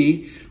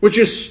sea, which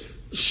is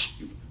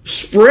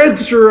spread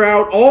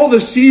throughout all the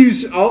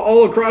seas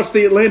all across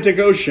the Atlantic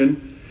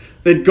Ocean,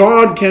 that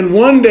God can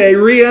one day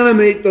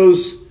reanimate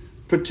those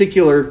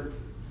particular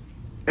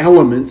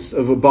elements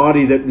of a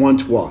body that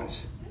once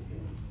was.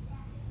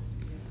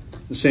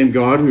 The same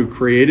God who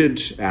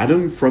created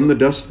Adam from the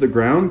dust of the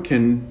ground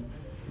can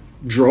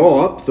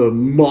draw up the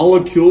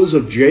molecules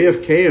of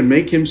JFK and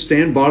make him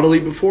stand bodily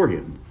before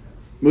him,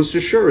 most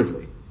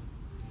assuredly.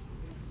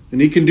 And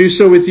he can do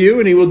so with you,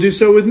 and he will do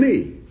so with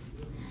me.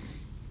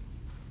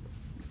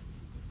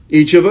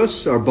 Each of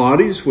us, our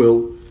bodies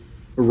will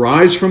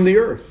arise from the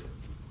earth.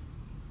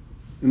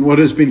 And what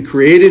has been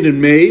created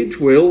and made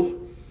will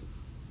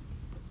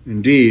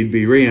indeed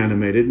be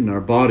reanimated, and our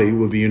body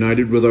will be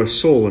united with our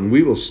soul, and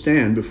we will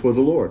stand before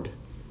the Lord.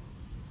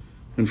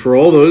 And for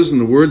all those, in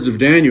the words of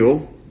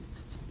Daniel,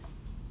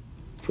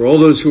 for all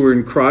those who are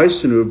in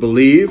Christ and who have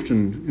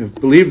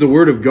believed the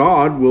word of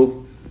God,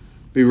 will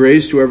be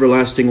raised to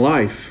everlasting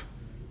life.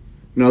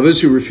 And others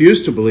who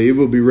refuse to believe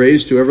will be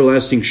raised to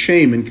everlasting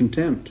shame and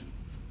contempt.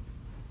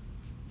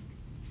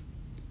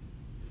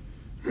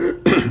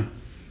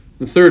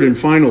 The third and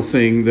final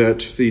thing that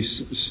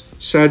these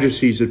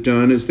Sadducees have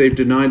done is they've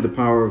denied the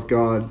power of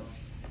God.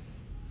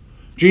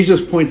 Jesus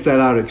points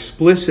that out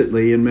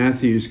explicitly in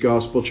Matthew's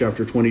Gospel,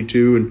 chapter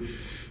 22,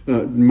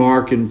 and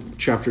Mark in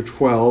chapter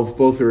 12.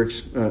 Both are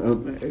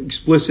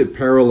explicit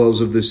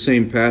parallels of this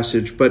same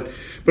passage. But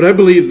I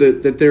believe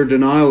that their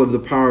denial of the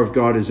power of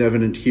God is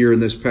evident here in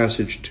this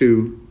passage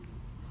too.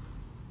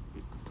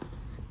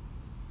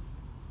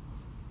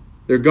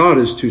 Their God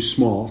is too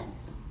small.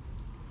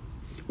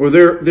 Or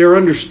their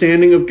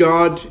understanding of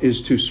God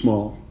is too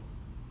small.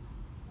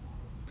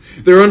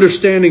 Their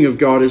understanding of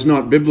God is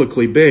not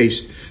biblically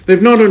based.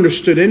 They've not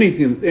understood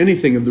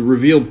anything of the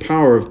revealed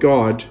power of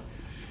God.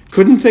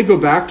 Couldn't they go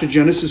back to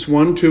Genesis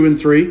 1, 2, and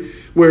 3,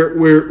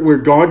 where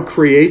God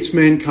creates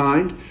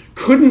mankind?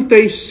 Couldn't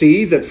they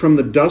see that from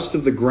the dust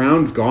of the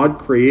ground God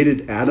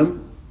created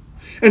Adam?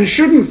 And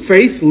shouldn't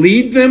faith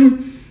lead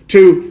them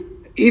to,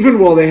 even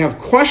while they have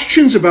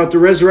questions about the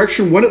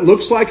resurrection, what it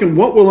looks like and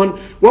what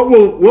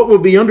will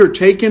be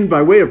undertaken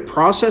by way of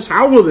process?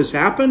 How will this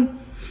happen?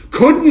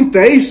 Shouldn't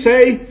they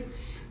say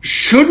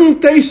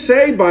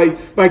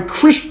by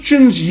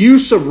Christians'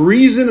 use of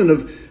reason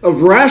and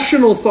of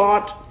rational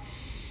thought,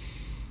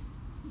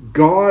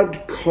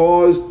 God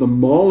caused the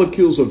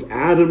molecules of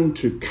Adam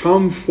to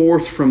come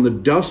forth from the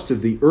dust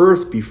of the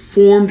earth, be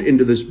formed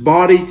into this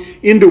body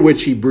into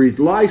which he breathed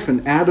life,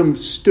 and Adam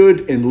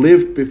stood and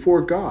lived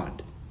before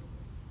God.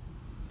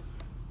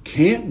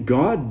 Can't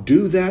God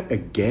do that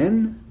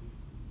again?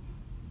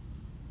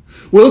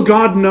 Will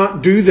God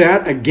not do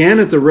that again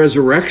at the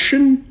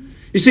resurrection?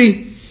 You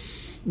see,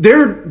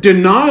 their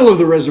denial of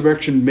the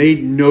resurrection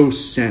made no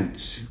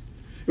sense.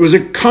 It was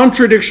a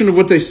contradiction of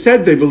what they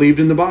said they believed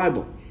in the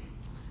Bible.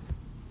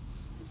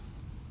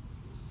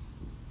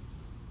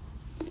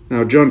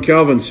 Now, John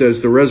Calvin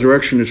says the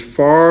resurrection is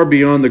far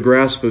beyond the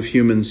grasp of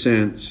human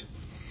sense.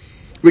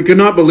 We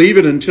cannot believe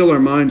it until our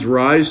minds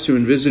rise to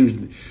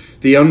envision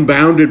the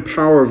unbounded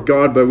power of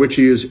God by which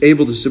he is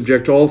able to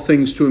subject all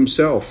things to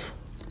himself.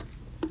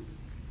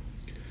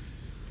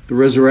 The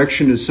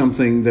resurrection is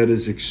something that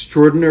is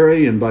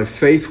extraordinary, and by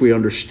faith we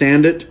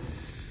understand it,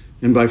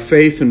 and by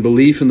faith and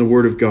belief in the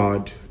Word of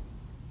God.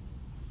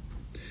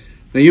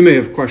 Now, you may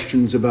have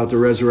questions about the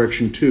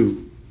resurrection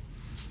too.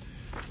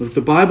 But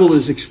the Bible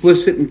is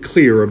explicit and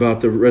clear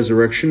about the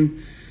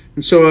resurrection.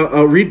 And so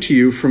I'll read to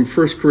you from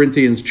 1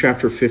 Corinthians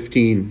chapter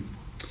 15.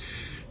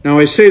 Now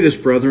I say this,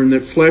 brethren,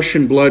 that flesh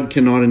and blood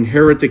cannot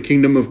inherit the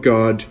kingdom of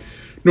God,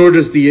 nor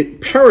does the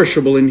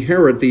perishable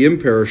inherit the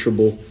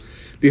imperishable.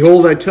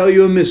 Behold, I tell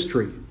you a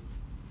mystery.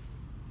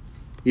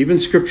 Even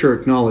Scripture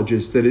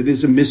acknowledges that it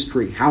is a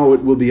mystery how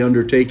it will be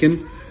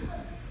undertaken.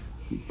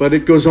 But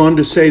it goes on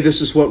to say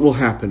this is what will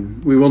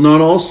happen. We will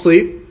not all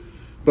sleep,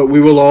 but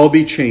we will all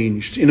be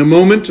changed. In a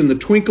moment, in the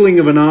twinkling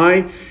of an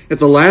eye, at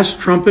the last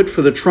trumpet,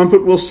 for the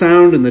trumpet will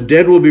sound, and the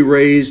dead will be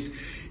raised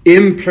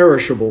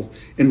imperishable,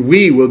 and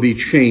we will be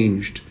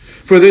changed.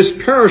 For this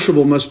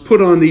perishable must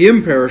put on the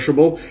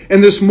imperishable,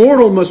 and this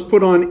mortal must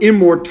put on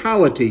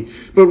immortality.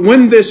 But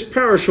when this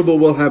perishable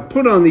will have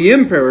put on the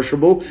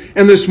imperishable,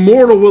 and this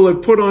mortal will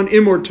have put on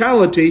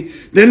immortality,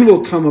 then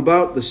will come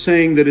about the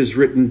saying that is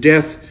written,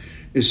 death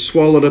is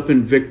swallowed up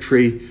in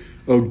victory.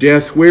 O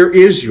death, where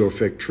is your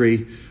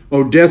victory?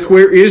 O death,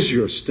 where is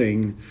your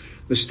sting?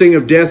 The sting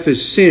of death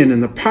is sin,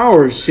 and the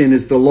power of sin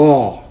is the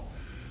law.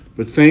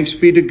 But thanks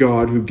be to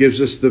God who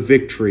gives us the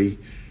victory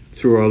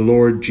through our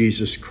Lord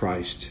Jesus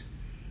Christ.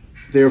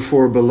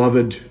 Therefore,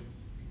 beloved,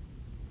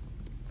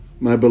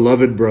 my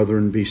beloved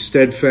brethren, be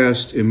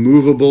steadfast,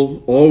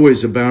 immovable,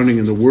 always abounding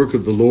in the work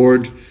of the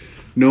Lord,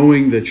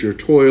 knowing that your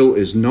toil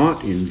is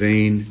not in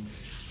vain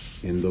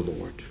in the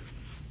Lord.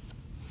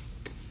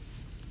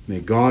 May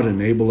God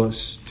enable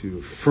us to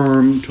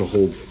affirm, to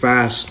hold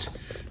fast,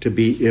 to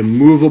be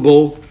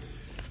immovable,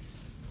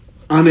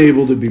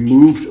 unable to be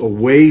moved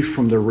away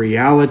from the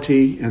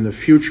reality and the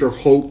future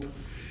hope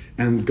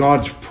and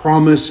God's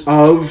promise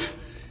of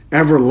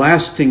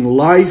everlasting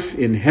life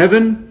in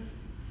heaven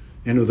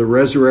and of the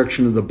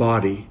resurrection of the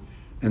body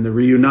and the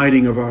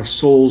reuniting of our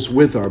souls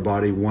with our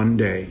body one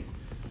day.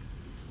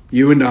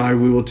 You and I,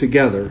 we will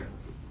together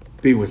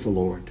be with the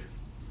Lord.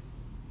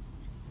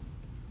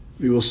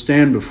 We will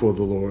stand before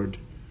the Lord.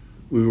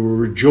 We will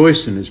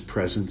rejoice in his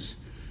presence.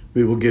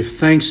 We will give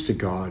thanks to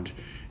God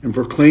and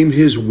proclaim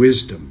his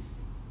wisdom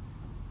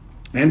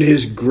and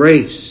his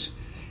grace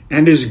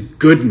and his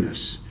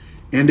goodness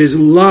and his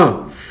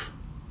love.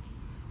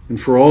 And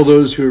for all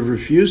those who have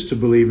refused to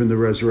believe in the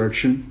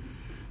resurrection,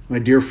 my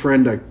dear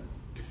friend, I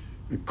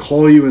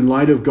call you in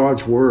light of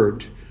God's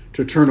word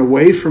to turn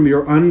away from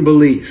your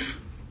unbelief,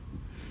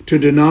 to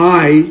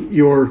deny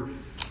your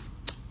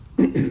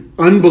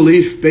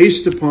unbelief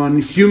based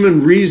upon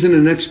human reason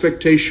and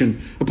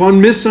expectation,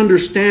 upon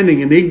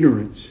misunderstanding and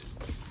ignorance,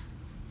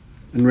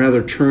 and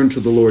rather turn to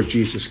the Lord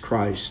Jesus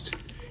Christ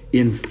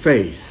in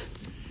faith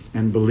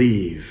and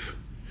believe.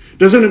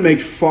 Doesn't it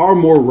make far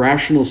more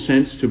rational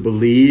sense to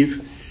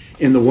believe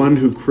in the one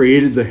who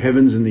created the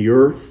heavens and the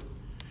earth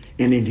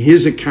and in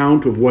his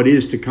account of what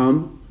is to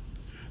come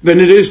than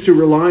it is to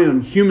rely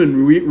on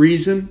human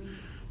reason,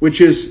 which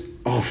is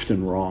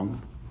often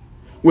wrong,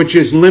 which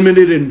is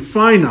limited and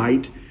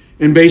finite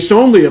and based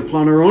only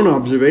upon our own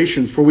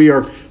observations, for we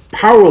are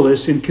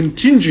powerless and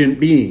contingent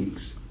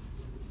beings.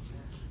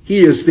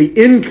 He is the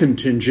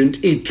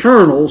incontingent,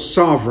 eternal,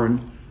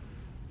 sovereign,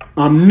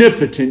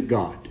 omnipotent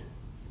God.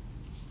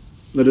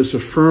 Let us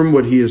affirm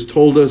what he has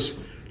told us.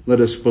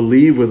 Let us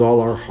believe with all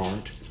our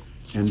heart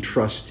and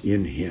trust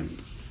in him.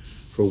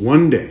 For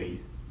one day,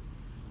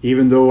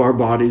 even though our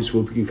bodies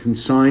will be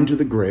consigned to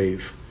the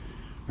grave,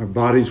 our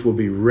bodies will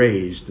be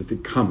raised at the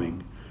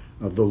coming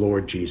of the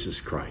Lord Jesus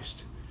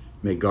Christ.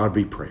 May God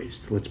be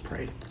praised. Let's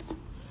pray.